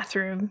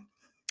bathroom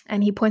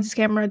and he points his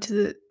camera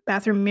to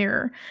bathroom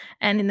mirror,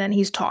 and then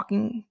he's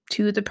talking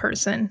to the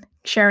person,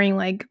 sharing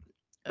like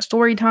a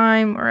story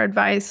time or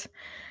advice.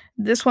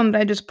 This one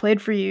that I just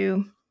played for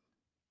you,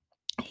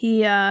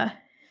 he uh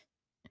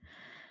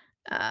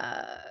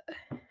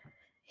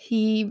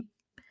he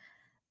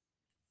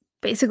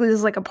basically, this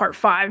is like a part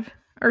 5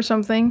 or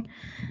something,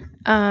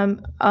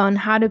 on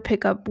how to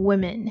pick up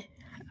women,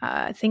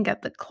 I think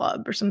at the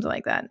club or something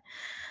like that.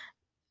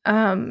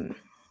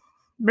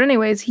 But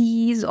anyways,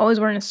 he's always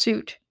wearing a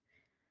suit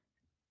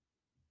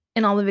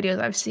in all the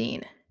videos I've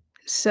seen.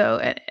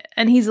 So,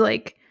 and he's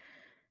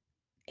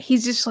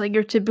just like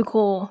your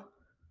typical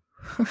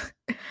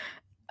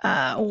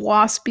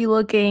waspy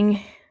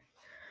looking,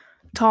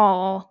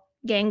 tall,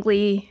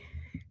 gangly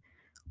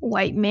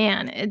white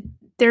man.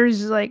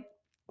 It's like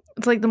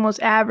the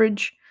most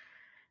average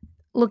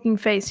looking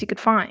face you could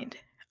find,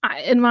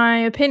 in my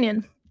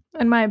opinion.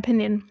 In my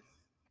opinion,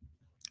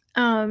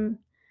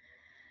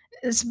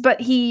 but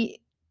he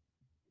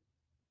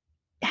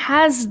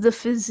has the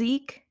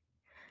physique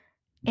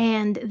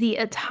and the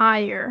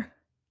attire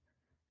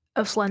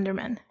of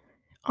Slenderman,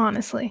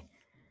 honestly.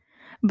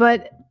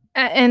 But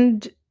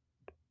and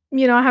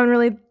I haven't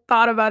really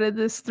thought about it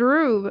this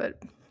through,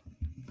 but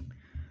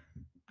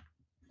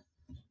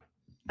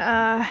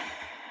I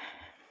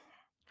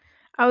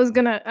was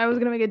gonna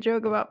make a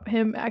joke about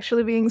him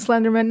actually being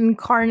Slenderman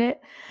incarnate,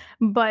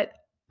 but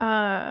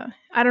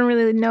I don't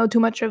really know too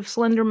much of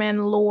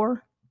Slenderman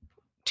lore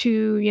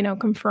to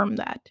confirm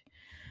that.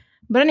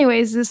 But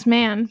anyways, this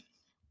man,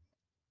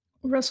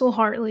 Russell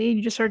Hartley,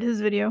 you just heard his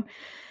video.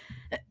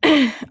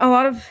 A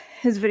lot of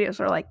his videos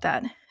are like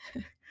that.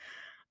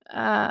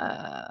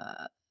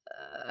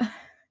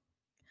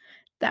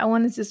 That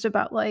one is just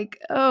about like,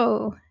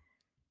 oh,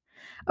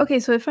 okay,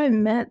 so if I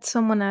met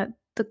someone at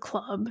the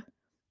club, I'm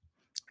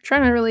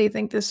trying to really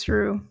think this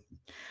through,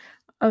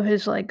 of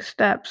his like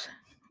steps.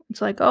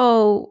 It's like,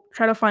 oh,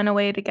 try to find a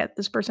way to get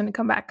this person to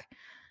come back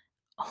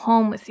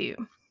home with you.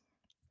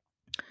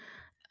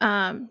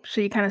 So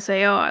you kind of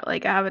say, oh, I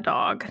have a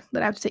dog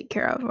that I have to take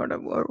care of, or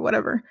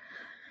whatever.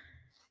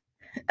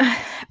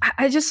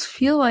 I just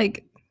feel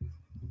like,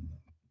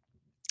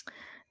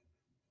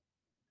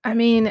 I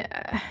mean,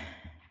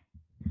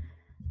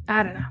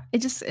 I don't know.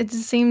 It just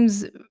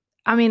seems.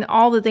 I mean,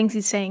 all the things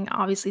he's saying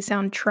obviously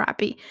sound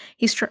trappy.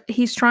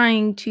 He's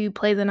trying to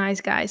play the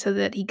nice guy so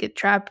that he could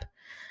trap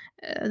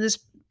this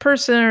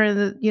person,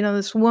 or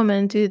this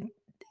woman, to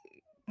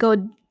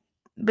go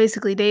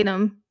basically date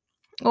him.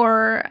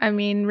 Or, I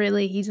mean,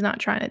 really, he's not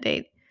trying to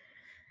date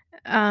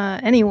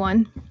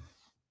anyone.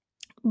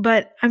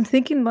 But I'm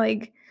thinking,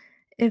 like,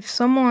 if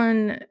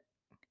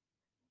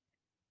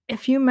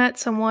you met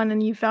someone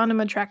and you found them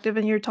attractive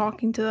and you're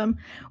talking to them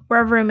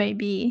wherever it may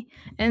be,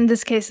 in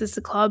this case it's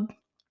the club,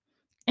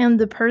 and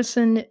the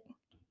person,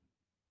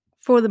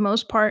 for the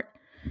most part,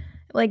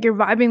 like, you're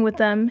vibing with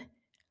them,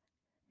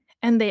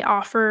 and they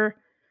offer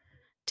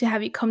to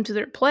have you come to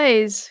their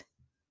place,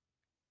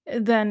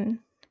 then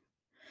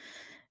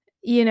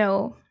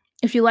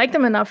if you like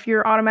them enough,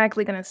 you're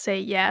automatically going to say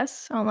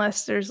yes,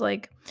 unless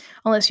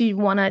you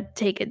want to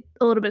take it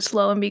a little bit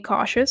slow and be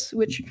cautious,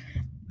 which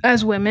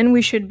as women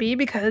we should be,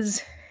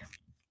 because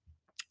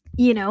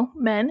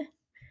men.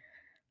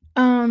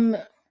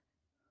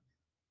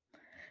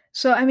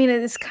 So I mean,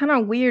 it's kind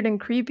of weird and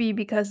creepy,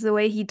 because the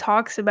way he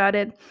talks about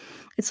it,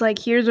 it's like,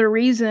 here's a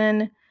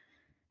reason,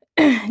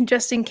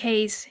 just in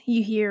case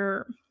you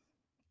hear,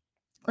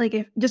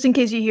 just in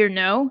case you hear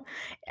no.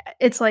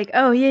 It's like,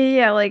 oh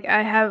yeah, like,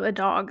 I have a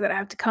dog that I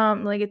have to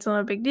come, like, it's not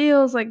a big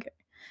deal. It's like,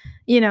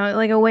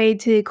 like a way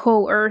to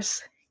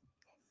coerce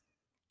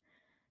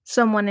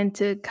someone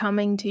into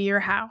coming to your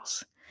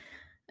house.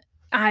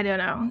 I don't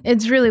know.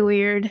 It's really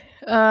weird.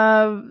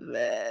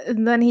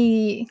 And then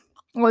he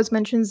always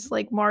mentions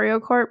like Mario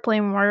Kart,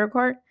 playing Mario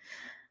Kart.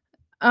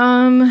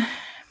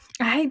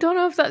 I don't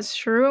know if that's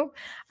true.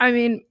 I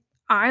mean,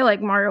 I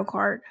like Mario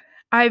Kart.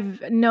 I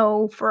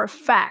know for a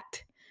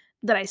fact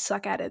that I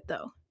suck at it,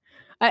 though.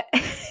 I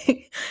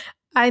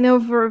I know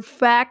for a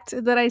fact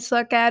that I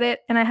suck at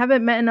it, and I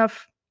haven't met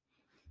enough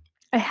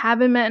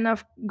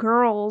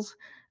girls,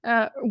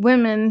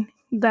 women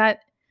that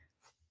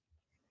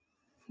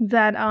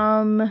that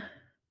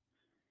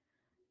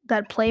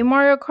play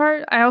Mario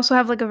Kart. I also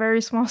have like a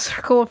very small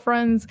circle of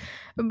friends,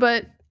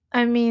 but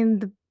I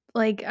mean,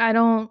 I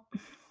don't.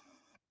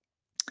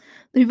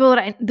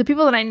 The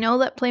people that I know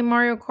that play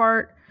Mario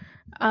Kart,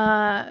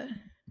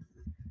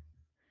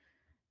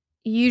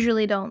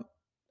 usually don't.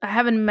 I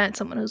haven't met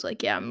someone who's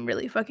like, yeah, I'm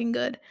really fucking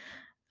good.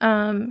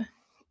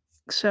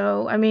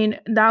 So I mean,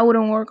 that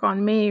wouldn't work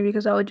on me,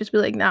 because I would just be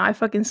like, nah, I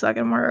fucking suck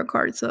at Mario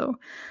Kart. So,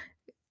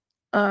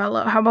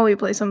 how about we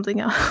play something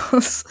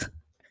else?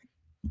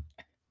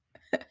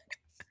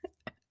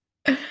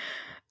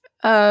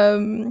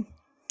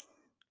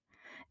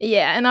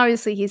 Yeah, and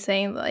obviously he's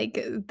saying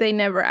like they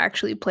never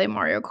actually play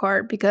Mario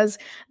Kart, because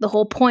the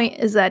whole point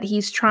is that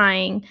he's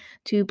trying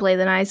to play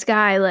the nice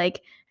guy.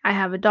 Like, I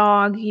have a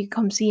dog, you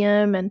come see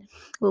him and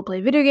we'll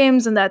play video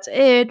games, and that's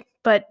it.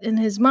 But in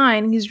his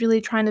mind, he's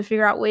really trying to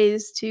figure out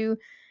ways to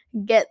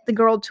get the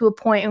girl to a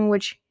point in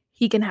which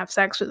he can have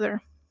sex with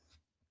her,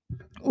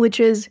 which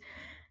is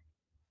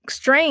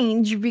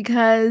strange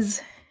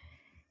because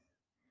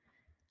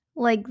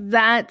like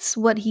that's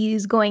what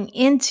he's going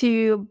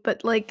into,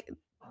 but like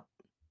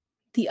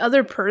the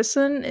other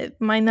person, it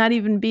might not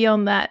even be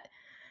on that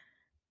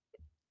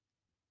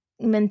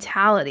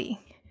mentality.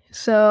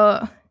 So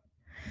I'm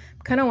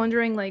kind of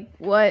wondering like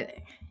what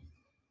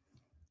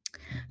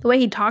the way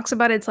he talks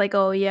about it's like,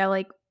 oh yeah,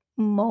 like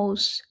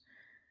most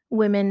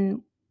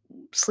women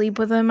sleep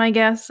with him, I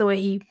guess, the way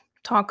he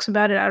talks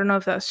about it. I don't know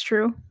if that's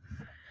true.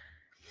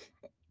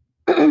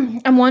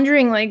 I'm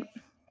wondering like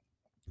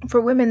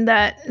for women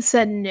that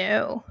said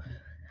no,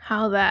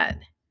 how that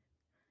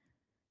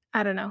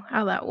I don't know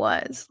how that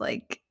was.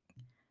 Like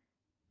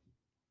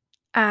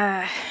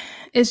uh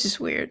it's just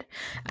weird.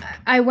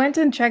 I went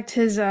and checked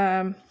his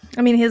I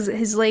mean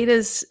his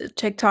latest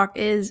TikTok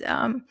is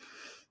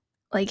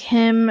like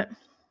him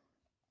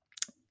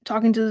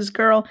talking to this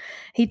girl.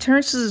 He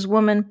turns to this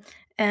woman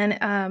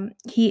and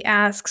he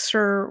asks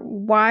her,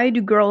 "Why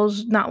do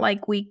girls not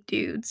like weak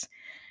dudes?"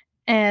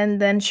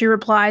 And then she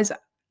replies,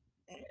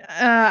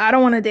 "I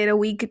don't want to date a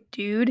weak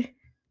dude."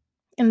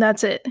 And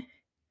that's it.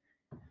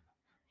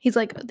 He's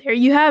like, "There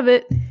you have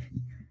it."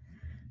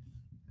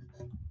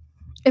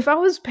 If I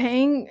was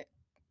paying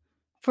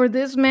for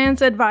this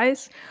man's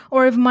advice,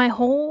 or if my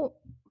whole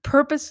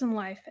purpose in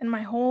life and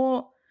my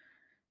whole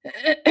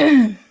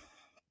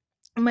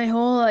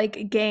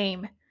like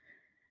game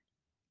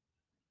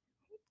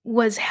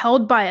was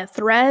held by a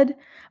thread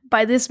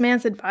by this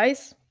man's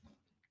advice,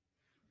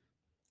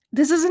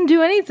 this doesn't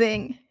do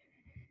anything.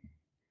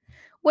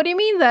 What do you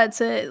mean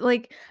that's it?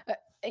 Like,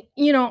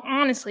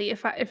 honestly,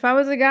 if I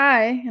was a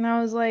guy and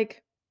I was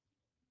like,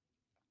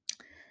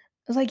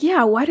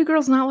 yeah, why do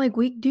girls not like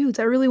weak dudes?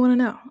 I really want to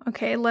know.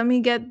 Okay, let me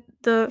get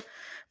the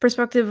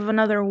perspective of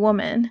another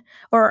woman,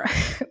 or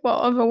well,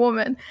 of a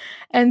woman,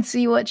 and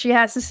see what she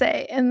has to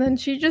say. And then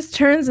she just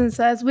turns and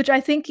says, which I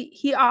think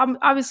he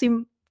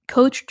obviously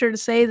coached her to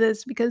say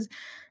this because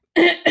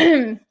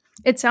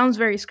it sounds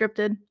very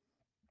scripted.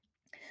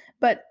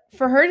 But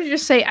for her to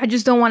just say, I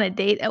just don't want to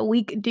date a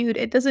weak dude,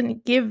 it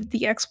doesn't give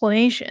the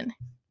explanation.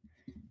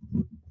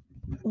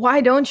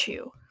 Why don't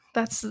you?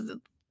 That's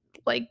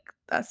like,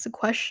 that's the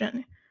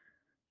question.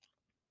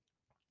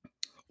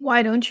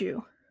 Why don't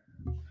you?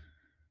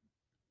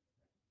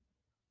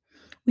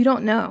 We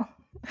don't know.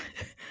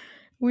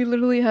 We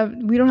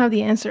don't have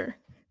the answer.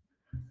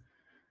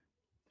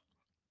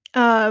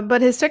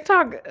 But his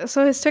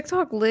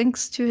TikTok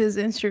links to his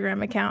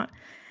Instagram account.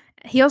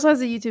 He also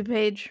has a YouTube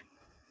page,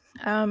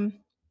 um,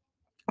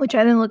 which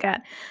I didn't look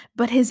at.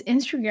 But his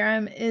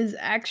Instagram is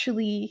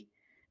actually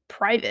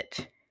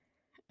private.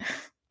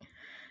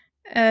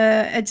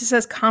 It just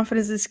says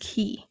confidence is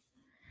key,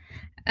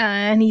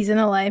 and he's in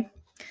LA.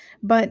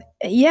 But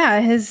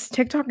yeah, his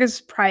TikTok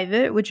is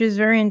private, which is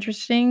very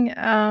interesting.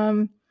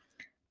 I'm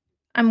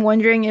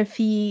wondering if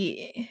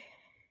he.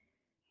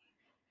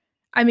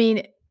 I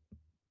mean,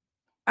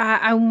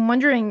 I'm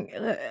wondering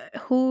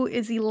who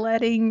is he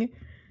letting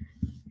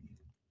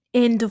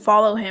in to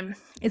follow him?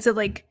 Is it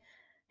like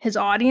his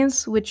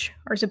audience, which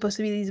are supposed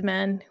to be these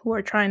men who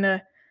are trying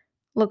to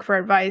look for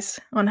advice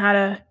on how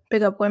to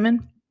pick up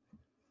women?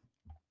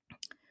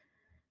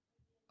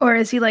 Or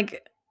is he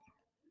like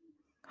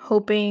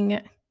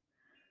hoping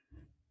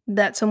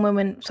that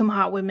some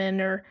hot women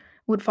or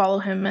would follow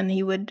him and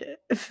he would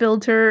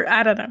filter?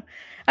 I don't know.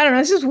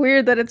 It's just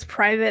weird that it's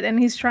private and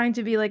he's trying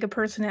to be like a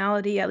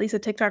personality, at least a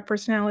TikTok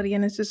personality,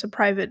 and it's just a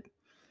private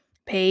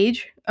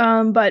page.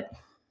 But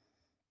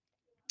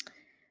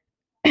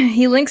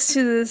he links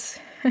to this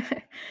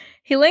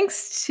he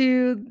links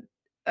to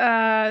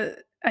I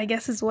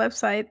guess his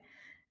website.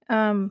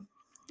 It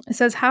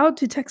says how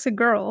to text a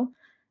girl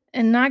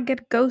and not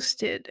get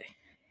ghosted.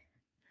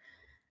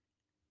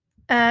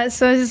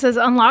 So it says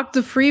unlock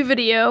the free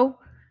video,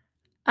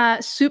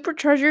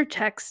 supercharge your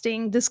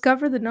texting,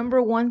 discover the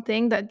number one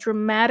thing that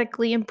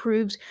dramatically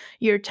improves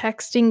your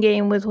texting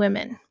game with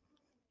women.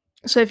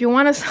 So if you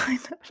want to sign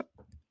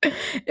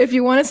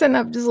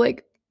up, just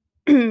like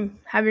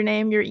have your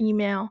name, your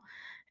email,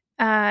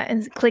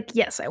 and click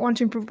yes, I want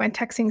to improve my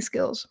texting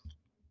skills.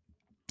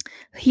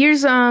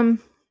 Here's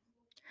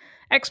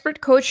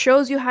expert coach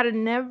shows you how to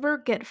never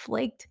get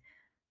flaked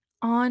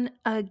on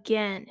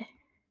again.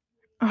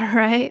 All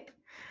right.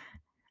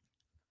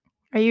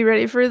 Are you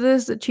ready for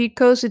this? The cheat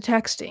codes to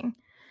texting.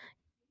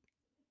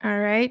 All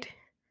right.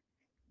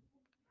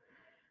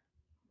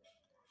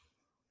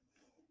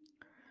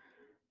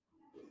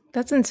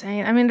 That's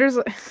insane. I mean, there's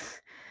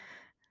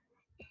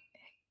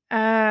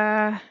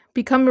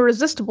become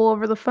irresistible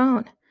over the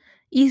phone.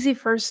 Easy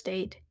first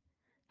date.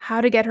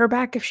 How to get her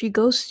back if she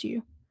ghosts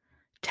you.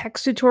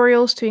 Text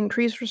tutorials to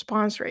increase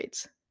response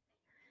rates.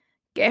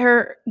 Get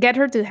her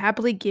to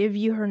happily give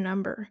you her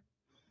number.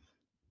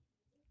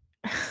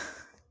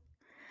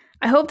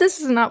 I hope this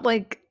is not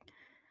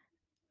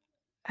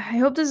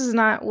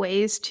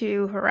ways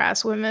to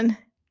harass women.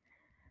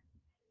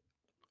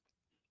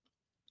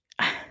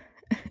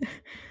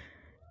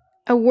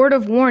 A word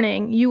of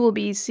warning, you will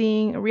be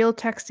seeing real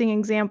texting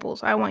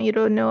examples. I want you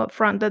to know up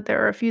front that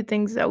there are a few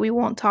things that we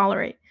won't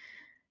tolerate.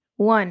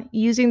 1,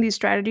 using these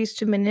strategies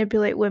to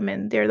manipulate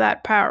women. They're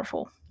that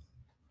powerful.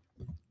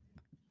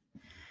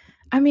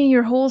 I mean,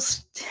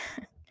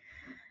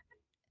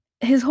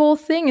 his whole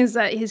thing is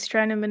that he's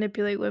trying to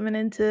manipulate women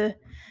into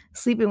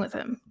sleeping with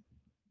him.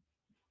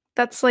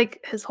 That's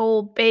like his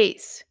whole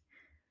base.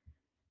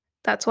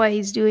 That's why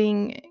he's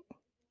doing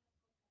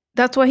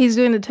the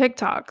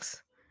TikToks.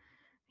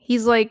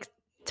 He's like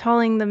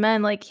telling the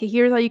men, like,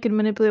 here's how you can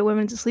manipulate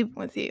women to sleep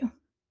with you.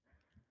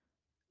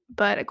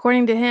 But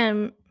according to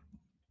him,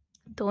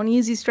 don't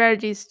use these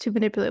strategies to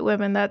manipulate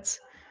women.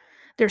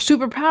 They're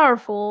super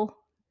powerful,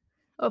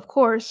 of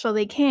course, so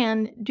they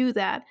can do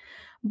that.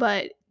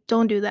 But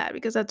don't do that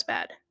because that's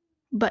bad.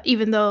 But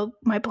even though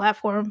my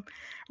platform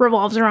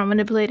revolves around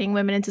manipulating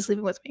women into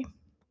sleeping with me.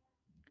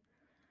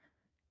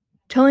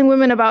 Telling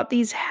women about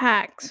these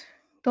hacks.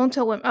 Don't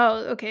tell women. Oh,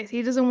 okay. So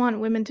he doesn't want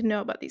women to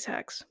know about these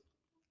hacks.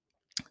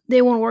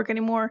 They won't work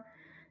anymore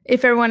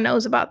if everyone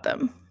knows about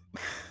them.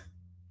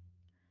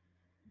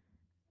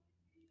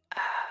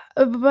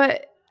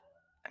 But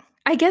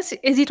I guess,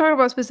 is he talking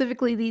about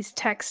specifically these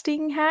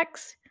texting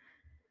hacks?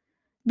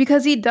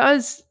 Because he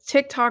does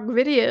TikTok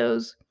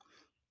videos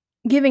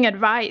giving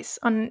advice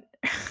on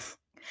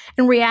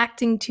and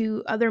reacting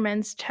to other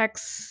men's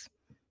text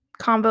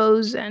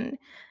combos and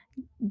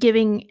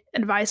giving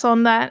advice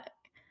on that.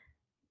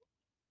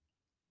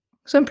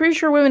 So I'm pretty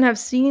sure women have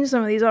seen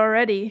some of these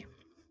already.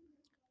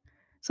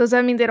 So does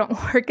that mean they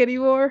don't work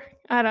anymore?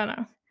 I don't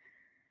know.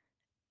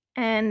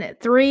 And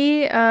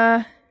 3,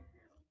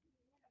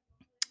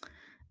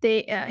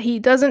 he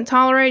doesn't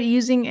tolerate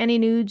using any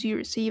nudes you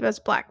receive as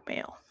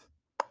blackmail.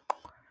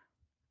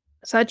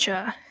 Such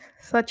a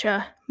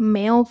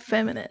male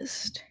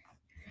feminist.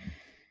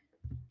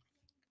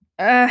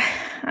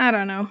 I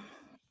don't know.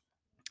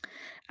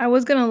 I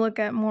was gonna look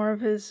at more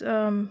of his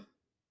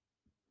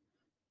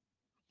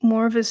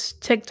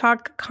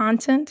TikTok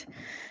content,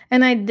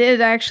 and I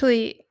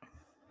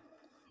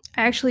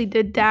actually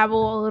did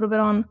dabble a little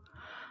bit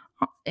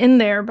in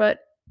there, but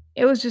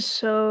it was just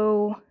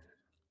so,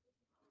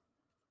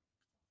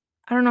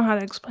 I don't know how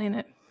to explain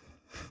it.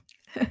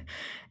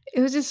 It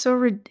was just so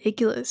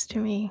ridiculous to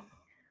me.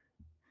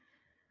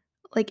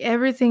 Like,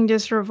 everything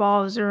just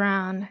revolves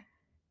around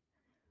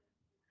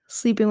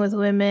sleeping with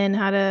women,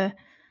 how to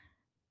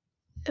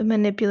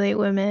manipulate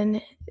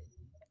women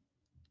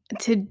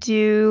to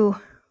do,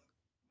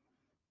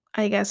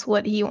 I guess,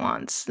 what he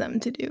wants them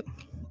to do.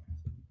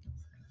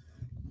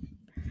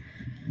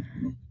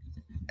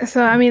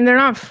 So, I mean, they're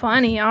not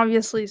funny,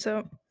 obviously,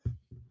 so.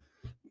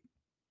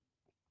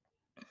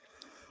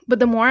 But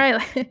the more I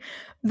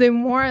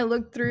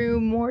look through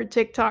more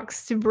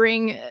TikToks to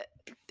bring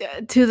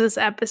to this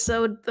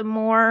episode, the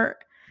more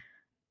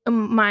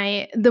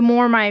my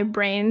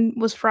brain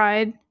was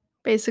fried,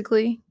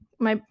 basically.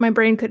 My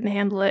brain couldn't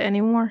handle it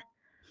anymore.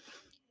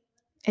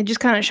 It just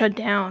kind of shut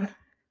down.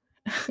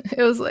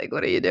 It was like,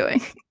 what are you doing?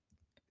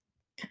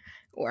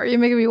 Why are you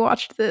making me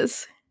watch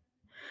this?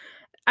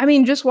 I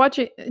mean, just watch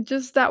it.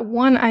 Just that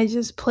one I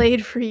just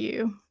played for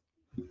you.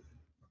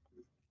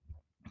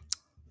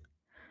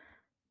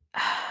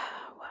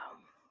 Wow.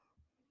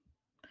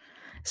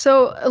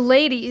 So,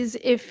 ladies,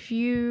 if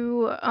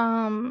you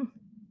I'm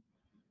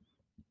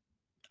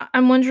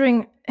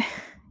wondering,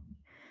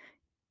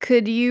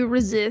 could you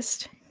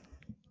resist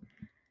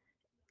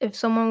if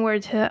someone were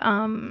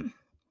to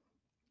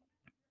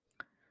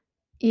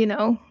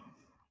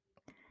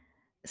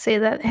say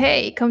that,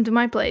 hey, come to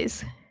my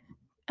place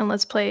and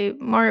let's play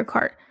Mario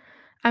Kart?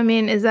 I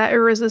mean, is that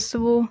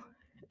irresistible?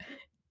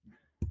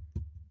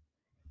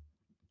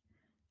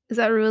 Is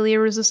that really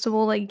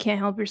irresistible? Like, you can't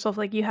help yourself.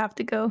 Like, you have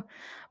to go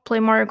play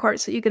Mario Kart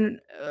so you can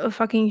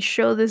fucking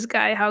show this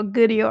guy how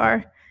good you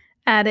are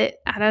at it.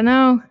 I don't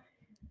know.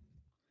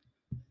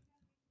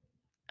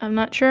 I'm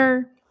not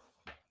sure.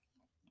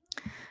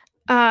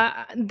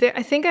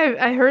 I think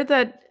I heard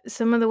that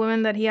some of the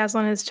women that he has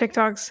on his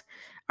TikToks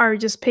are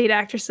just paid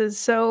actresses.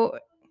 So,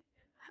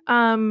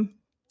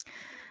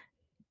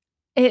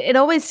 it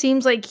always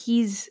seems like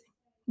these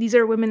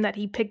are women that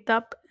he picked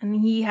up and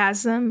he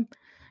has them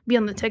be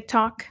on the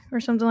TikTok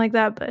or something like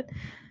that. But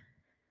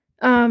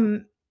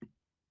some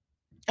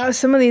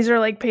of these are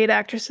like paid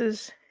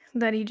actresses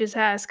that he just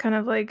has, kind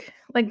of like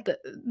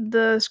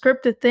the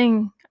scripted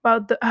thing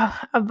about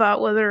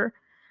about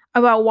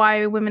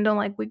why women don't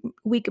like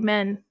weak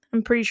men.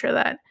 I'm pretty sure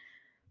that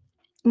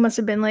must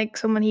have been like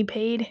someone he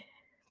paid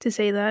to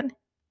say that.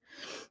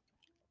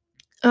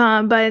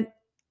 But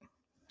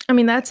I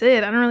mean, that's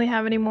it. I don't really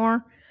have any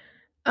more.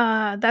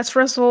 That's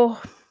Russell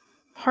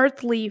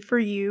Hartley for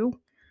you.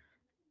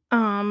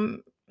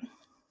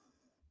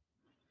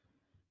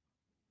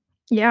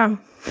 Yeah.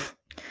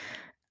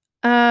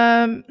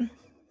 I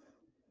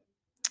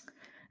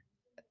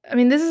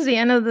mean, this is the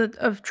end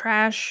of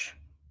trash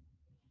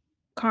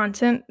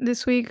content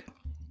this week.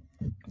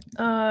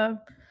 I'm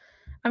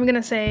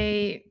gonna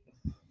say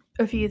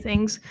a few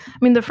things. I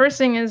mean, the first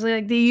thing is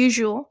like the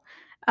usual.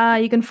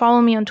 You can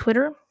follow me on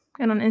Twitter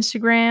and on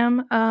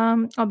Instagram.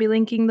 I'll be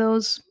linking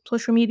those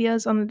social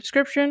medias on the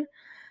description.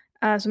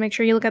 So make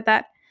sure you look at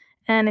that.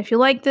 And if you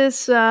like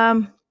this,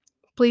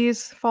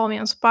 please follow me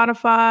on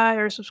Spotify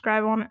or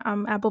subscribe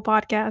on Apple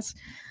Podcasts.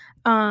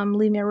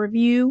 Leave me a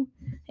review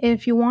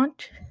if you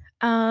want,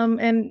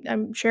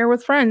 and share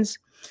with friends.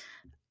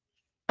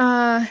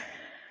 If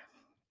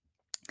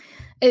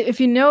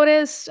you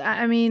noticed,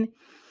 I mean,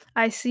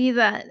 I see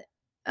that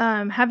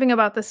having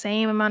about the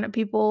same amount of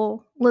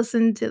people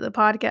listen to the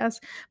podcast,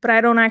 but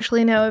I don't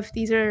actually know if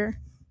these are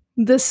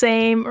the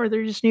same or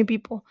they're just new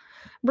people.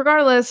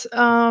 Regardless,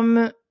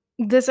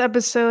 this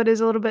episode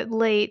is a little bit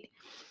late,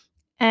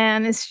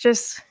 and it's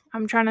just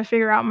I'm trying to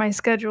figure out my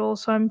schedule,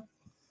 so I'm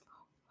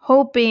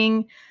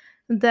hoping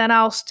that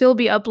I'll still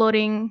be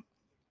uploading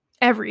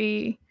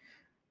every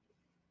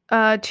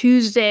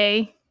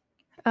Tuesday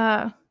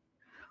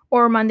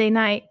or Monday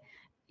night.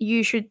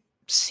 You should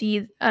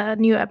see a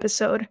new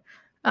episode.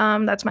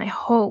 That's my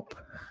hope.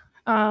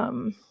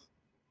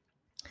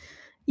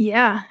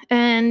 Yeah,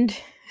 and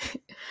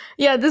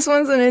yeah, this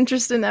one's an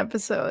interesting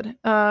episode,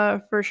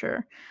 for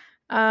sure.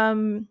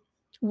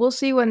 We'll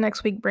see what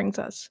next week brings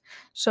us.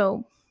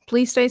 So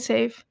please stay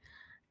safe.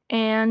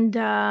 And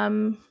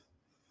I'm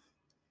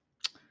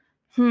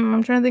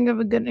trying to think of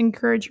a good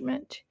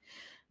encouragement.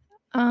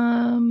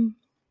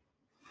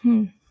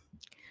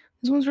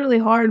 This one's really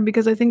hard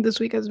because I think this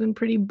week has been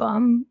pretty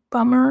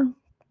bummer,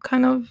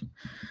 kind of.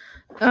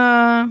 So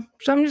I'm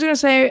just gonna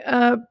say,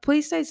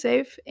 please stay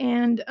safe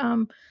and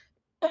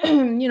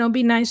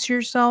be nice to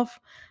yourself.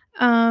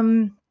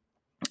 We're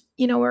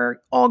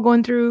all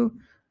going through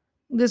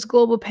this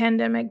global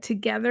pandemic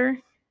together,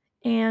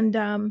 and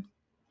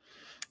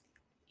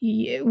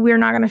we're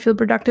not gonna feel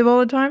productive all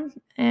the time,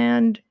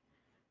 and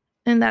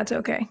that's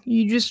okay.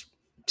 You just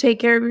take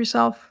care of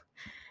yourself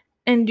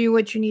and do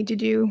what you need to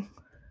do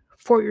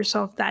for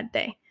yourself that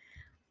day.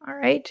 All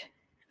right.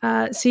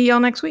 See y'all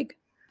next week.